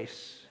their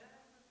face.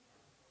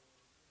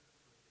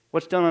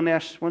 What's done on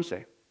Ash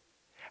Wednesday?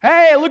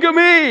 Hey, look at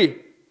me.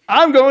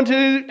 I'm going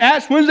to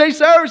Ash Wednesday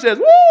services.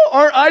 Woo,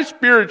 aren't I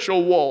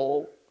spiritual?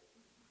 Whoa.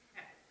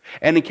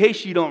 And in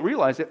case you don't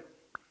realize it,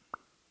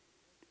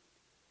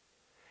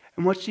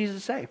 and what's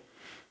Jesus say?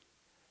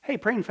 Hey,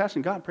 pray and fast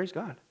in God, praise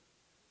God.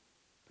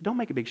 But don't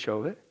make a big show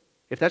of it.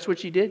 If that's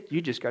what you did, you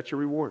just got your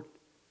reward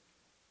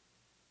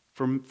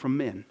from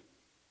men.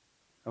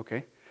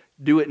 Okay?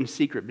 Do it in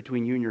secret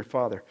between you and your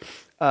Father.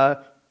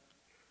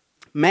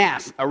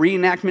 Mass, a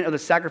reenactment of the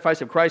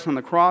sacrifice of Christ on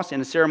the cross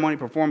and a ceremony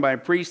performed by a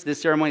priest.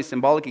 This ceremony is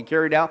symbolically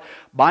carried out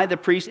by the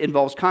priest. It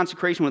involves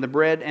consecration where the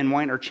bread and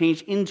wine are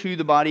changed into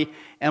the body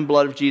and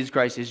blood of Jesus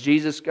Christ. Is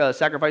Jesus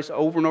sacrificed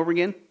over and over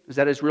again? Is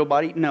that his real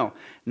body? No,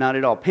 not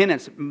at all.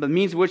 Penance, the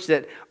means of which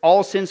that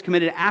all sins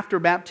committed after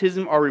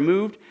baptism are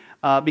removed.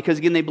 Because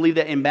again, they believe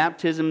that in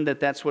baptism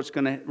that's what's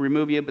going to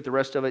remove you, but the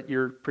rest of it,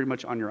 you're pretty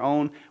much on your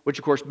own. Which,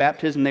 of course,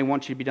 baptism, they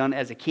want you to be done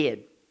as a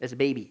kid, as a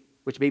baby.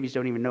 Which babies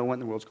don't even know what in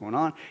the world's going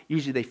on.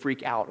 Usually they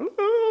freak out.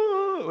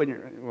 When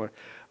you're, all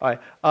right.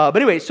 But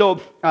anyway,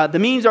 so the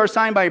means are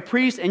assigned by a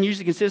priest and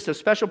usually consist of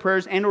special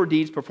prayers and or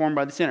deeds performed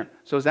by the sinner.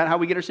 So is that how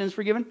we get our sins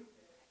forgiven?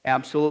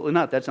 Absolutely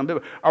not. That's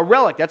unbiblical. A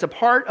relic, that's a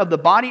part of the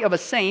body of a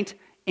saint,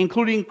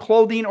 including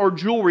clothing or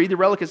jewelry. The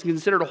relic is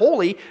considered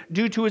holy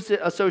due to its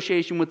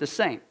association with the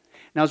saint.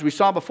 Now, as we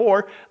saw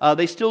before,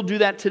 they still do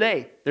that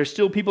today. There's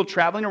still people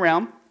traveling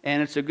around,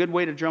 and it's a good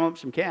way to drum up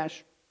some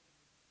cash.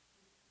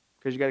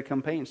 Because you got to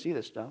come pay and see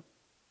this stuff.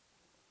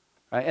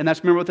 Right? And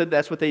that's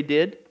what they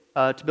did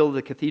to build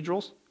the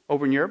cathedrals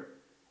over in Europe.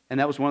 And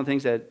that was one of the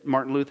things that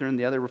Martin Luther and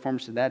the other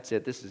reformers said, that's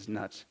it, this is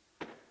nuts.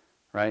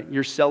 Right?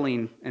 You're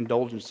selling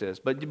indulgences.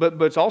 But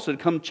it's also to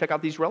come check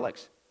out these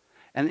relics.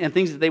 And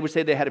things that they would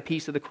say they had a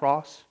piece of the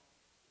cross.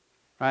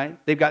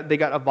 Right? They got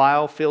a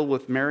vial filled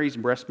with Mary's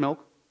breast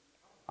milk.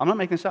 I'm not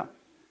making this up.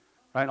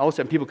 Right? All of a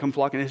sudden people come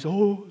flocking and they say,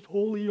 oh, it's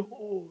holy,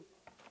 oh.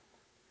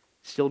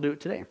 Still do it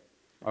today.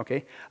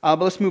 Okay, but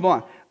let's move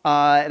on.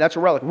 That's a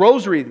relic.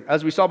 Rosary,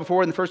 as we saw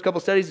before in the first couple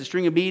of studies, the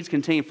string of beads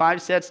contain 5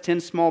 sets,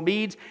 10 small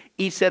beads.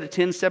 Each set of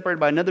 10 separated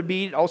by another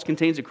bead. It also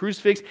contains a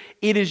crucifix.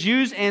 It is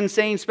used in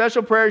saying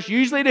special prayers,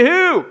 usually to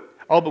who?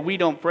 Oh, but we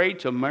don't pray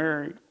to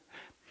Mary.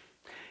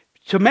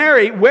 To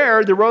Mary,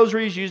 where the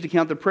rosary is used to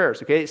count the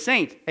prayers. Okay,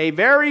 saint, a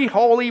very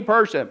holy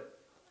person,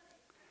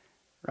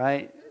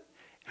 right?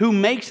 Who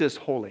makes us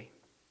holy.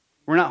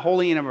 We're not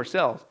holy in of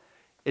ourselves.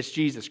 It's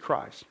Jesus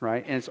Christ,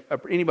 right? And it's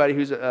anybody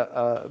who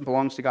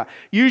belongs to God.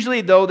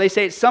 Usually, though, they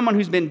say it's someone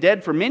who's been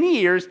dead for many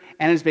years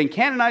and has been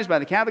canonized by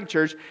the Catholic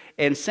Church,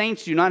 and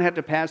saints do not have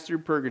to pass through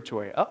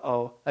purgatory.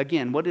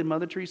 Again, what did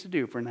Mother Teresa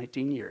do for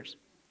 19 years?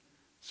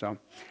 So,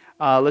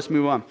 let's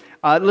move on.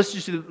 Let's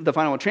just do the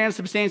final one.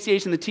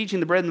 Transubstantiation, the teaching,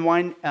 the bread and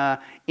wine,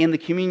 and the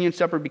communion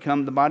supper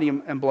become the body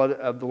and blood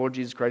of the Lord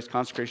Jesus Christ.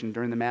 Consecration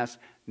during the Mass.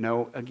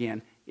 No,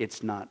 again,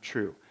 it's not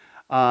true.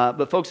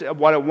 But folks,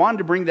 what I wanted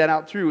to bring that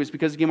out through is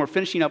because, again, we're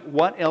finishing up.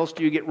 What else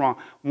do you get wrong?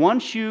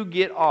 Once you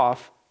get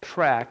off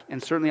track,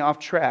 and certainly off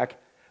track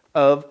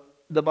of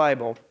the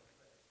Bible,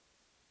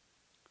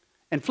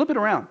 and flip it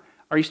around,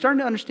 are you starting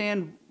to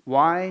understand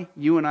why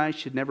you and I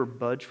should never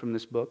budge from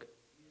this book?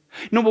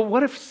 No, but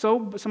what if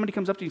somebody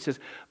comes up to you and says,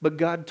 but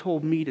God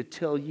told me to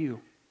tell you?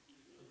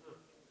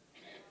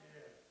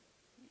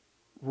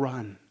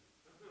 Run.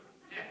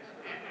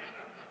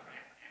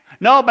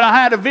 No, but I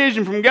had a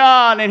vision from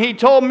God, and He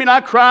told me, and I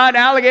cried,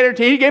 alligator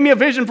teeth. He gave me a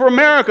vision for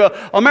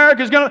America.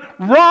 America's going to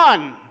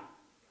run.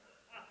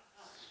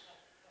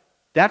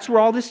 That's where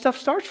all this stuff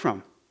starts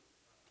from.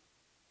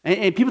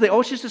 And people think, oh,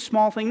 it's just a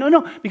small thing.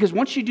 No, because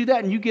once you do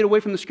that and you get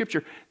away from the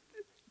Scripture,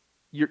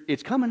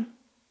 it's coming.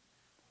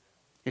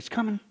 It's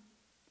coming.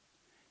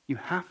 You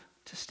have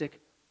to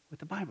stick with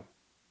the Bible.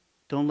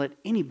 Don't let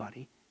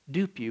anybody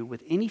dupe you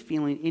with any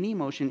feeling, any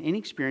emotion, any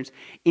experience,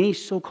 any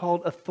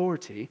so-called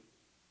authority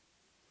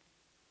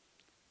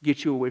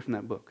get you away from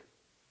that book.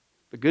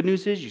 The good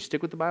news is you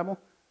stick with the Bible,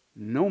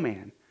 no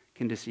man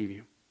can deceive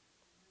you.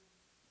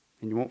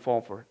 And you won't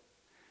fall for it.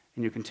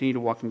 And you continue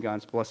to walk in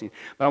God's blessing.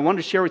 But I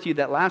wanted to share with you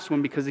that last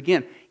one because,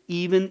 again,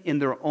 even in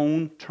their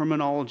own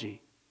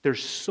terminology,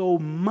 there's so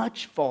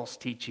much false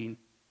teaching,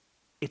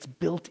 it's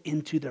built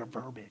into their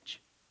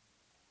verbiage.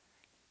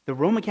 The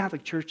Roman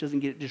Catholic Church doesn't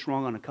get it just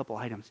wrong on a couple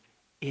items.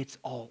 It's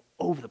all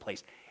over the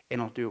place.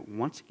 And I'll do it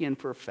once again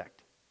for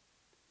effect.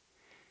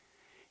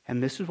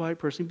 And this is why it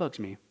personally bugs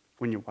me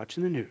when you're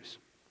watching the news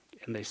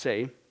and they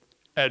say,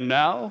 and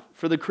now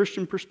for the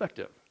Christian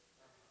perspective.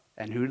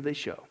 And who do they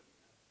show?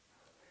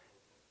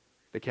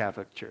 The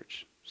Catholic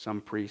Church.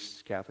 Some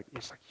priests, Catholic.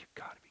 It's like, you've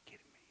got to be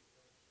kidding me.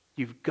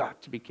 You've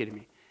got to be kidding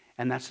me.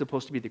 And that's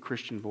supposed to be the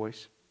Christian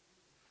voice?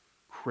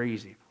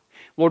 Crazy.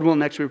 Lord willing,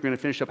 next week we're going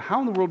to finish up.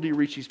 How in the world do you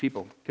reach these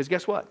people? Because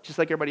guess what? Just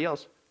like everybody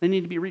else, they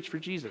need to be reached for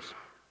Jesus,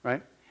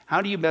 right?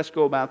 How do you best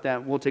go about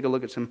that? We'll take a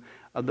look at some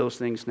of those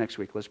things next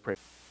week. Let's pray.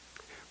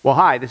 Well,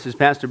 hi, this is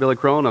Pastor Billy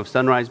Crone of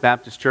Sunrise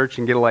Baptist Church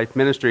and Get a Life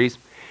Ministries,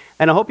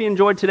 and I hope you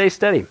enjoyed today's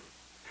study.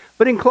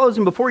 But in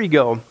closing, before you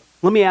go,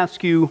 let me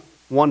ask you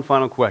one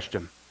final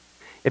question.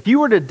 If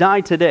you were to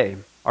die today,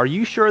 are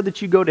you sure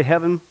that you go to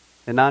heaven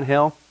and not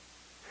hell?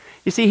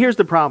 You see, here's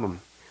the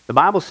problem. The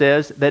Bible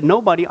says that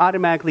nobody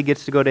automatically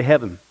gets to go to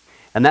heaven,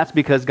 and that's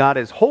because God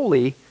is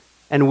holy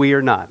and we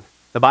are not.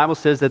 The Bible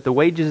says that the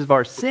wages of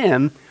our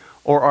sin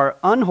or our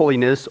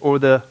unholiness or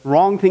the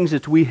wrong things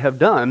that we have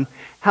done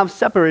have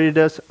separated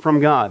us from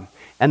God.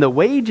 And the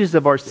wages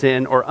of our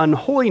sin or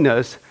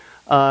unholiness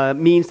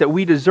means that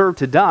we deserve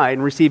to die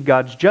and receive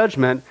God's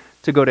judgment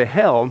to go to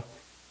hell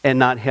and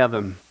not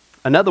heaven.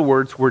 In other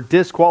words, we're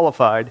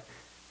disqualified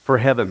for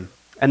heaven.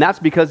 And that's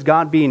because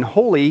God being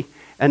holy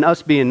and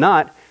us being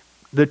not,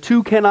 the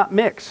two cannot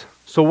mix.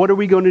 So what are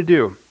we going to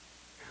do?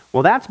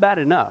 Well, that's bad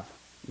enough.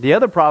 The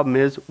other problem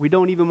is we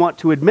don't even want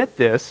to admit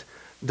this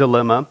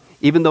dilemma,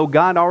 even though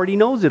God already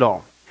knows it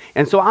all.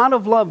 And so out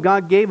of love,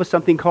 God gave us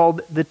something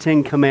called the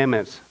 10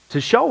 Commandments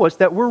to show us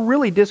that we're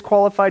really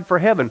disqualified for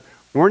heaven.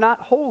 We're not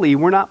holy,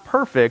 we're not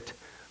perfect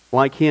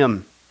like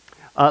Him.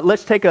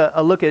 Let's take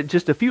a look at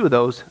just a few of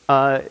those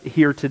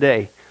here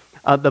today.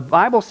 The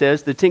Bible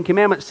says, the 10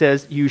 Commandments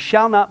says, you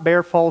shall not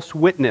bear false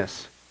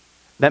witness.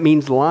 That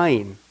means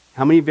lying.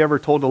 How many of you ever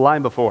told a lie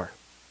before?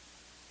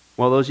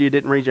 Well, those of you who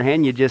didn't raise your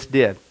hand, you just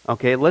did.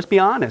 Okay, let's be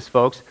honest,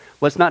 folks.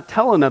 Let's not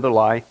tell another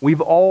lie.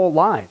 We've all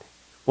lied.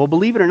 Well,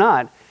 believe it or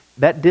not,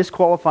 that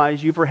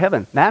disqualifies you for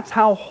heaven. That's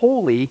how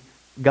holy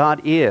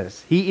God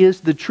is. He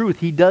is the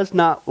truth. He does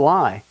not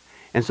lie.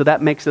 And so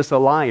that makes us a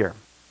liar.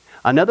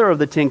 Another of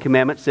the 10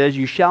 Commandments says,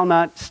 you shall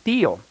not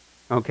steal.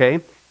 Okay?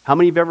 How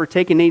many of you have ever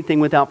taken anything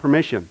without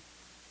permission?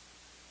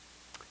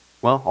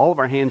 Well, all of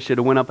our hands should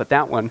have went up at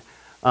that one.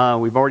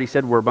 We've already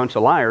said we're a bunch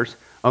of liars.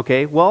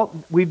 Okay, well,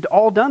 we've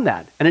all done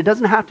that. And it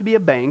doesn't have to be a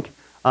bank.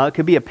 It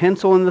could be a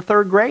pencil in the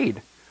 3rd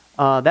grade.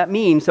 That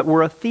means that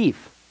we're a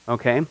thief.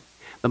 Okay?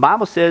 The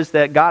Bible says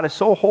that God is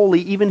so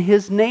holy, even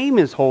His name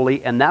is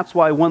holy, and that's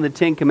why one of the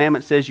 10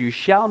 Commandments says, you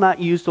shall not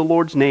use the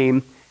Lord's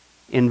name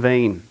in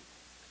vain.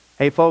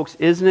 Hey folks,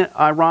 isn't it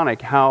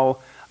ironic how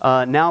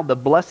now the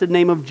blessed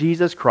name of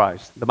Jesus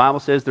Christ, the Bible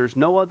says there's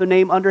no other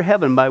name under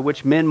heaven by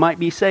which men might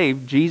be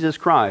saved, Jesus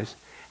Christ,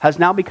 has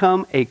now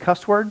become a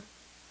cuss word?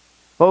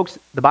 Folks,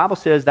 the Bible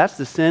says that's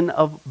the sin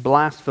of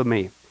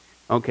blasphemy.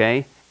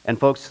 Okay? And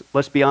folks,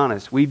 let's be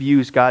honest, we've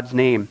used God's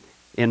name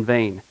in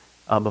vain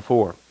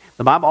before.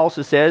 The Bible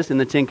also says in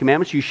the 10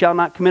 Commandments, you shall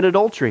not commit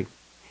adultery.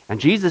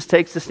 And Jesus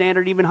takes the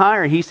standard even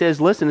higher. He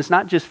says, listen, it's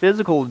not just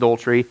physical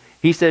adultery.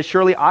 He says,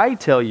 surely I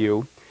tell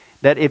you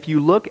that if you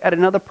look at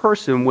another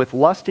person with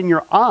lust in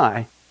your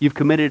eye, you've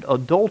committed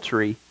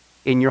adultery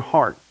in your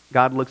heart.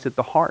 God looks at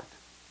the heart.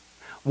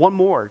 One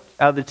more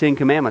out of the 10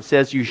 Commandments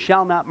says, you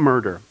shall not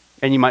murder.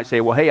 And you might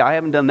say, well, hey, I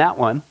haven't done that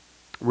one.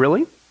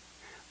 Really?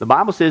 The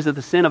Bible says that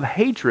the sin of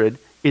hatred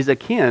is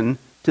akin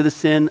to the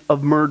sin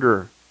of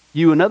murder.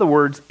 You, in other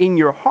words, in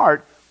your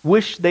heart,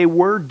 wish they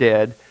were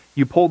dead.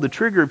 You pulled the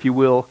trigger, if you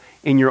will,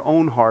 in your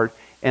own heart.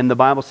 And the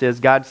Bible says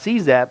God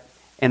sees that,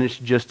 and it's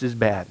just as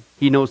bad.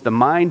 He knows the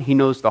mind, He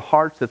knows the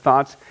hearts, the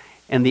thoughts,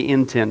 and the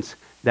intents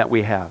that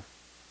we have.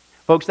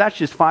 Folks, that's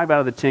just 5 out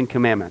of the 10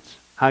 Commandments.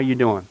 How you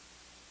doing?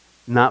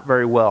 Not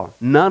very well.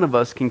 None of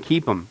us can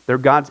keep them. They're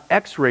God's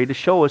x-ray to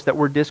show us that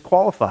we're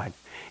disqualified.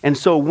 And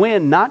so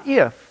when, not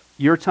if,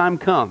 your time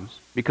comes,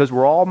 because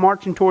we're all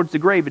marching towards the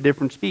grave at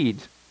different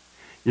speeds,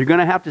 you're going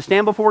to have to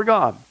stand before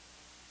God.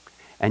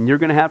 And you're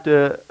going to have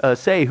to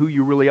say who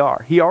you really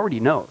are. He already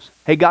knows.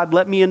 Hey, God,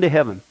 let me into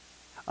heaven.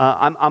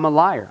 I'm a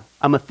liar.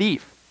 I'm a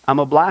thief. I'm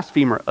a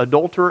blasphemer,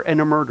 adulterer,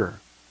 and a murderer.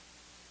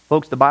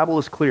 Folks, the Bible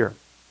is clear.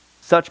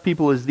 Such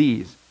people as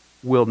these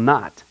will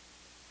not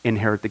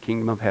inherit the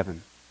kingdom of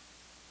heaven.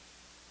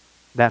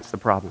 That's the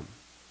problem.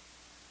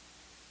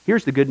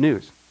 Here's the good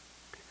news.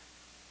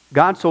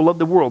 God so loved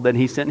the world that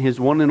He sent His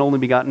one and only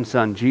begotten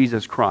Son,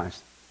 Jesus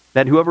Christ,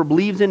 that whoever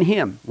believes in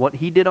Him, what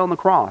He did on the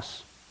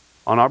cross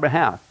on our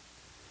behalf,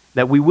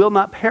 that we will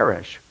not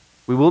perish,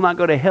 we will not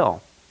go to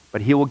hell,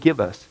 but He will give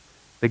us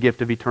the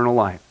gift of eternal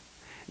life.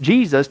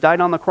 Jesus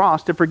died on the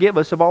cross to forgive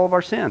us of all of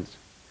our sins.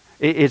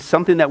 It's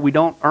something that we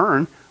don't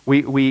earn.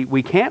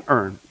 We can't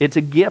earn. It's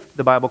a gift,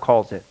 the Bible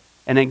calls it,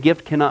 and a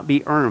gift cannot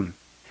be earned.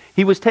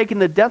 He was taking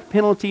the death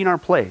penalty in our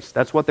place.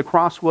 That's what the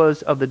cross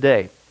was of the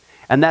day.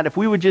 And that if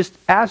we would just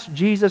ask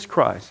Jesus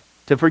Christ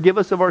to forgive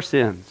us of our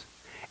sins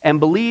and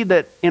believe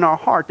that in our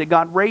heart that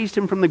God raised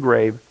Him from the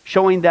grave,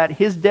 showing that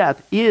His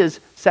death is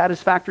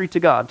satisfactory to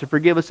God to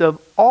forgive us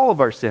of all of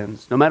our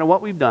sins, no matter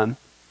what we've done,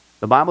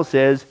 the Bible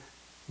says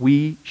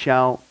we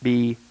shall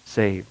be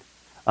saved.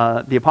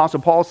 The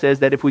Apostle Paul says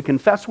that if we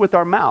confess with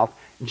our mouth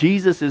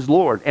Jesus is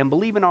Lord and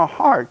believe in our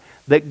heart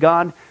that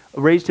God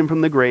raised Him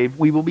from the grave,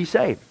 we will be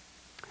saved.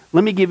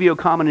 Let me give you a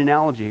common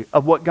analogy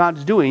of what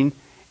God's doing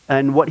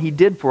and what He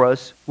did for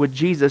us with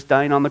Jesus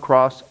dying on the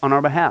cross on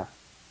our behalf.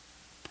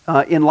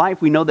 In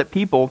life, we know that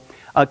people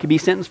can be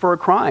sentenced for a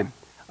crime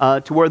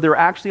to where they're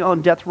actually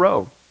on death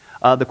row.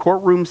 The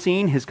courtroom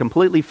scene has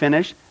completely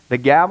finished. The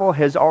gavel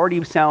has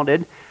already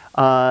sounded.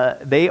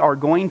 They are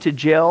going to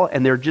jail,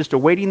 and they're just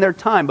awaiting their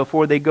time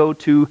before they go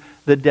to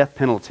the death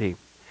penalty.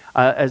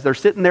 As they're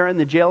sitting there in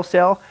the jail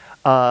cell,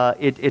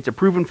 it's a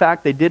proven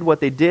fact they did what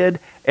they did.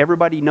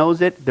 Everybody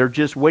knows it. They're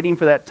just waiting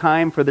for that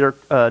time for their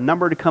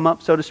number to come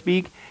up, so to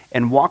speak,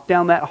 and walk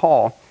down that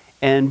hall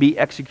and be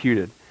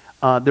executed.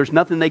 There's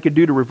nothing they could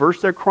do to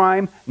reverse their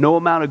crime. No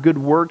amount of good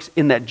works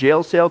in that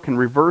jail cell can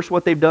reverse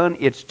what they've done.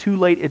 It's too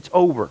late. It's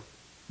over.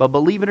 But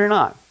believe it or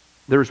not,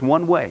 there's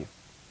one way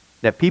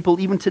that people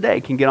even today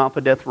can get off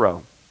a death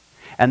row.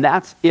 And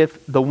that's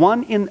if the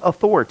one in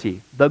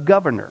authority, the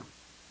governor,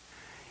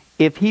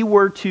 if he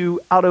were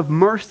to, out of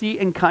mercy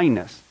and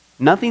kindness,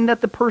 nothing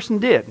that the person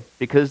did,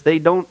 because they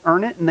don't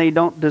earn it and they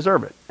don't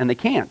deserve it, and they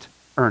can't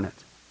earn it,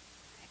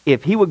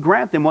 if he would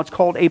grant them what's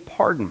called a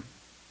pardon,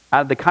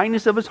 out of the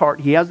kindness of his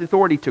heart, he has the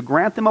authority to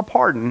grant them a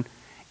pardon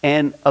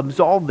and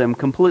absolve them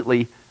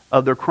completely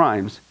of their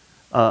crimes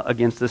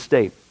against the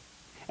state.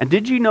 And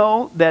did you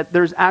know that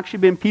there's actually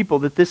been people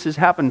that this has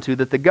happened to,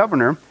 that the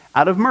governor,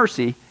 out of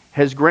mercy,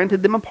 has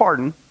granted them a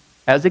pardon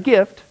as a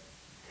gift,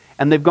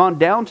 and they've gone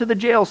down to the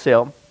jail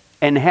cell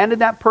and handed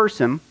that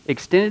person,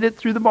 extended it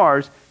through the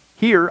bars,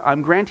 here,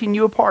 I'm granting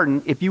you a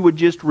pardon. If you would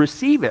just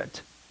receive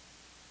it,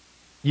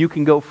 you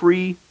can go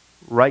free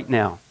right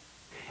now.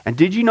 And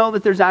did you know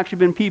that there's actually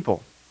been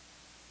people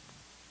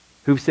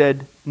who've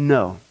said,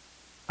 no,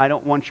 I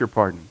don't want your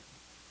pardon.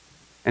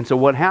 And so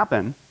what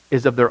happened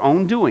is of their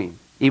own doing,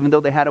 even though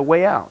they had a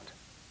way out,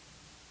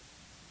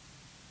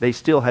 they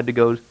still had to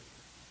go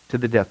to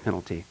the death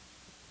penalty.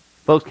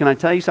 Folks, can I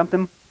tell you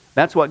something?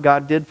 That's what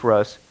God did for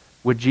us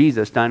with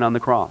Jesus dying on the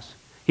cross.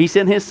 He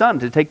sent His Son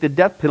to take the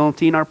death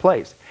penalty in our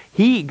place.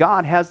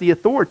 God, has the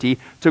authority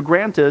to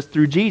grant us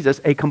through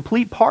Jesus a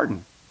complete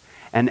pardon.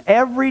 And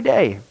every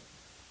day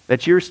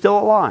that you're still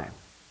alive,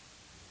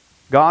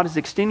 God is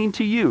extending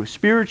to you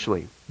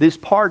spiritually this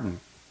pardon.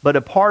 But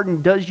a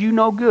pardon does you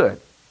no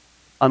good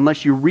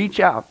unless you reach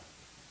out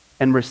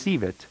and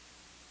receive it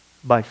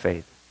by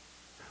faith.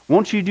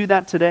 Won't you do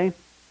that today?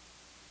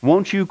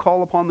 Won't you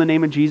call upon the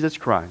name of Jesus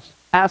Christ?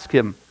 Ask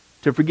Him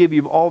to forgive you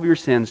of all of your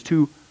sins,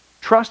 to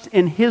trust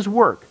in His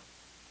work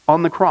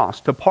on the cross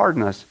to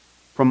pardon us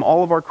from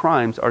all of our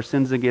crimes, our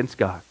sins against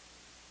God.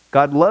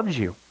 God loves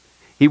you.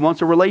 He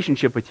wants a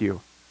relationship with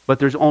you. But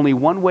there's only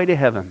one way to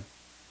heaven.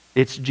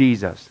 It's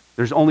Jesus.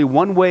 There's only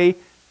one way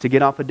to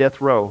get off a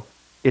death row.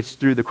 It's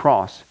through the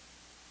cross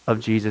of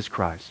Jesus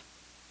Christ.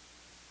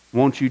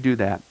 Won't you do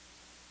that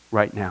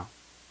right now?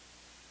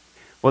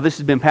 Well, this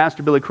has been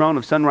Pastor Billy Crone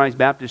of Sunrise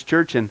Baptist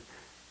Church and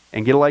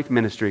Get a Life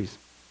Ministries.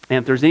 And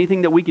if there's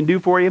anything that we can do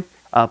for you,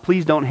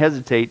 please don't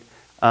hesitate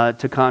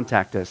to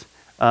contact us.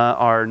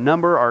 Our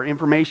number, our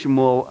information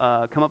will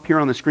come up here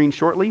on the screen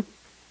shortly.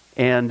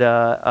 And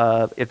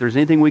if there's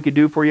anything we could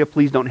do for you,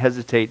 please don't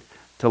hesitate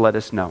to let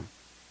us know.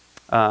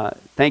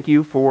 Thank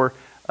you for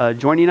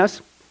joining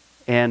us.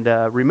 And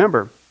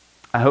remember,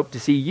 I hope to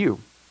see you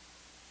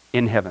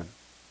in heaven.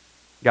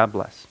 God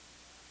bless.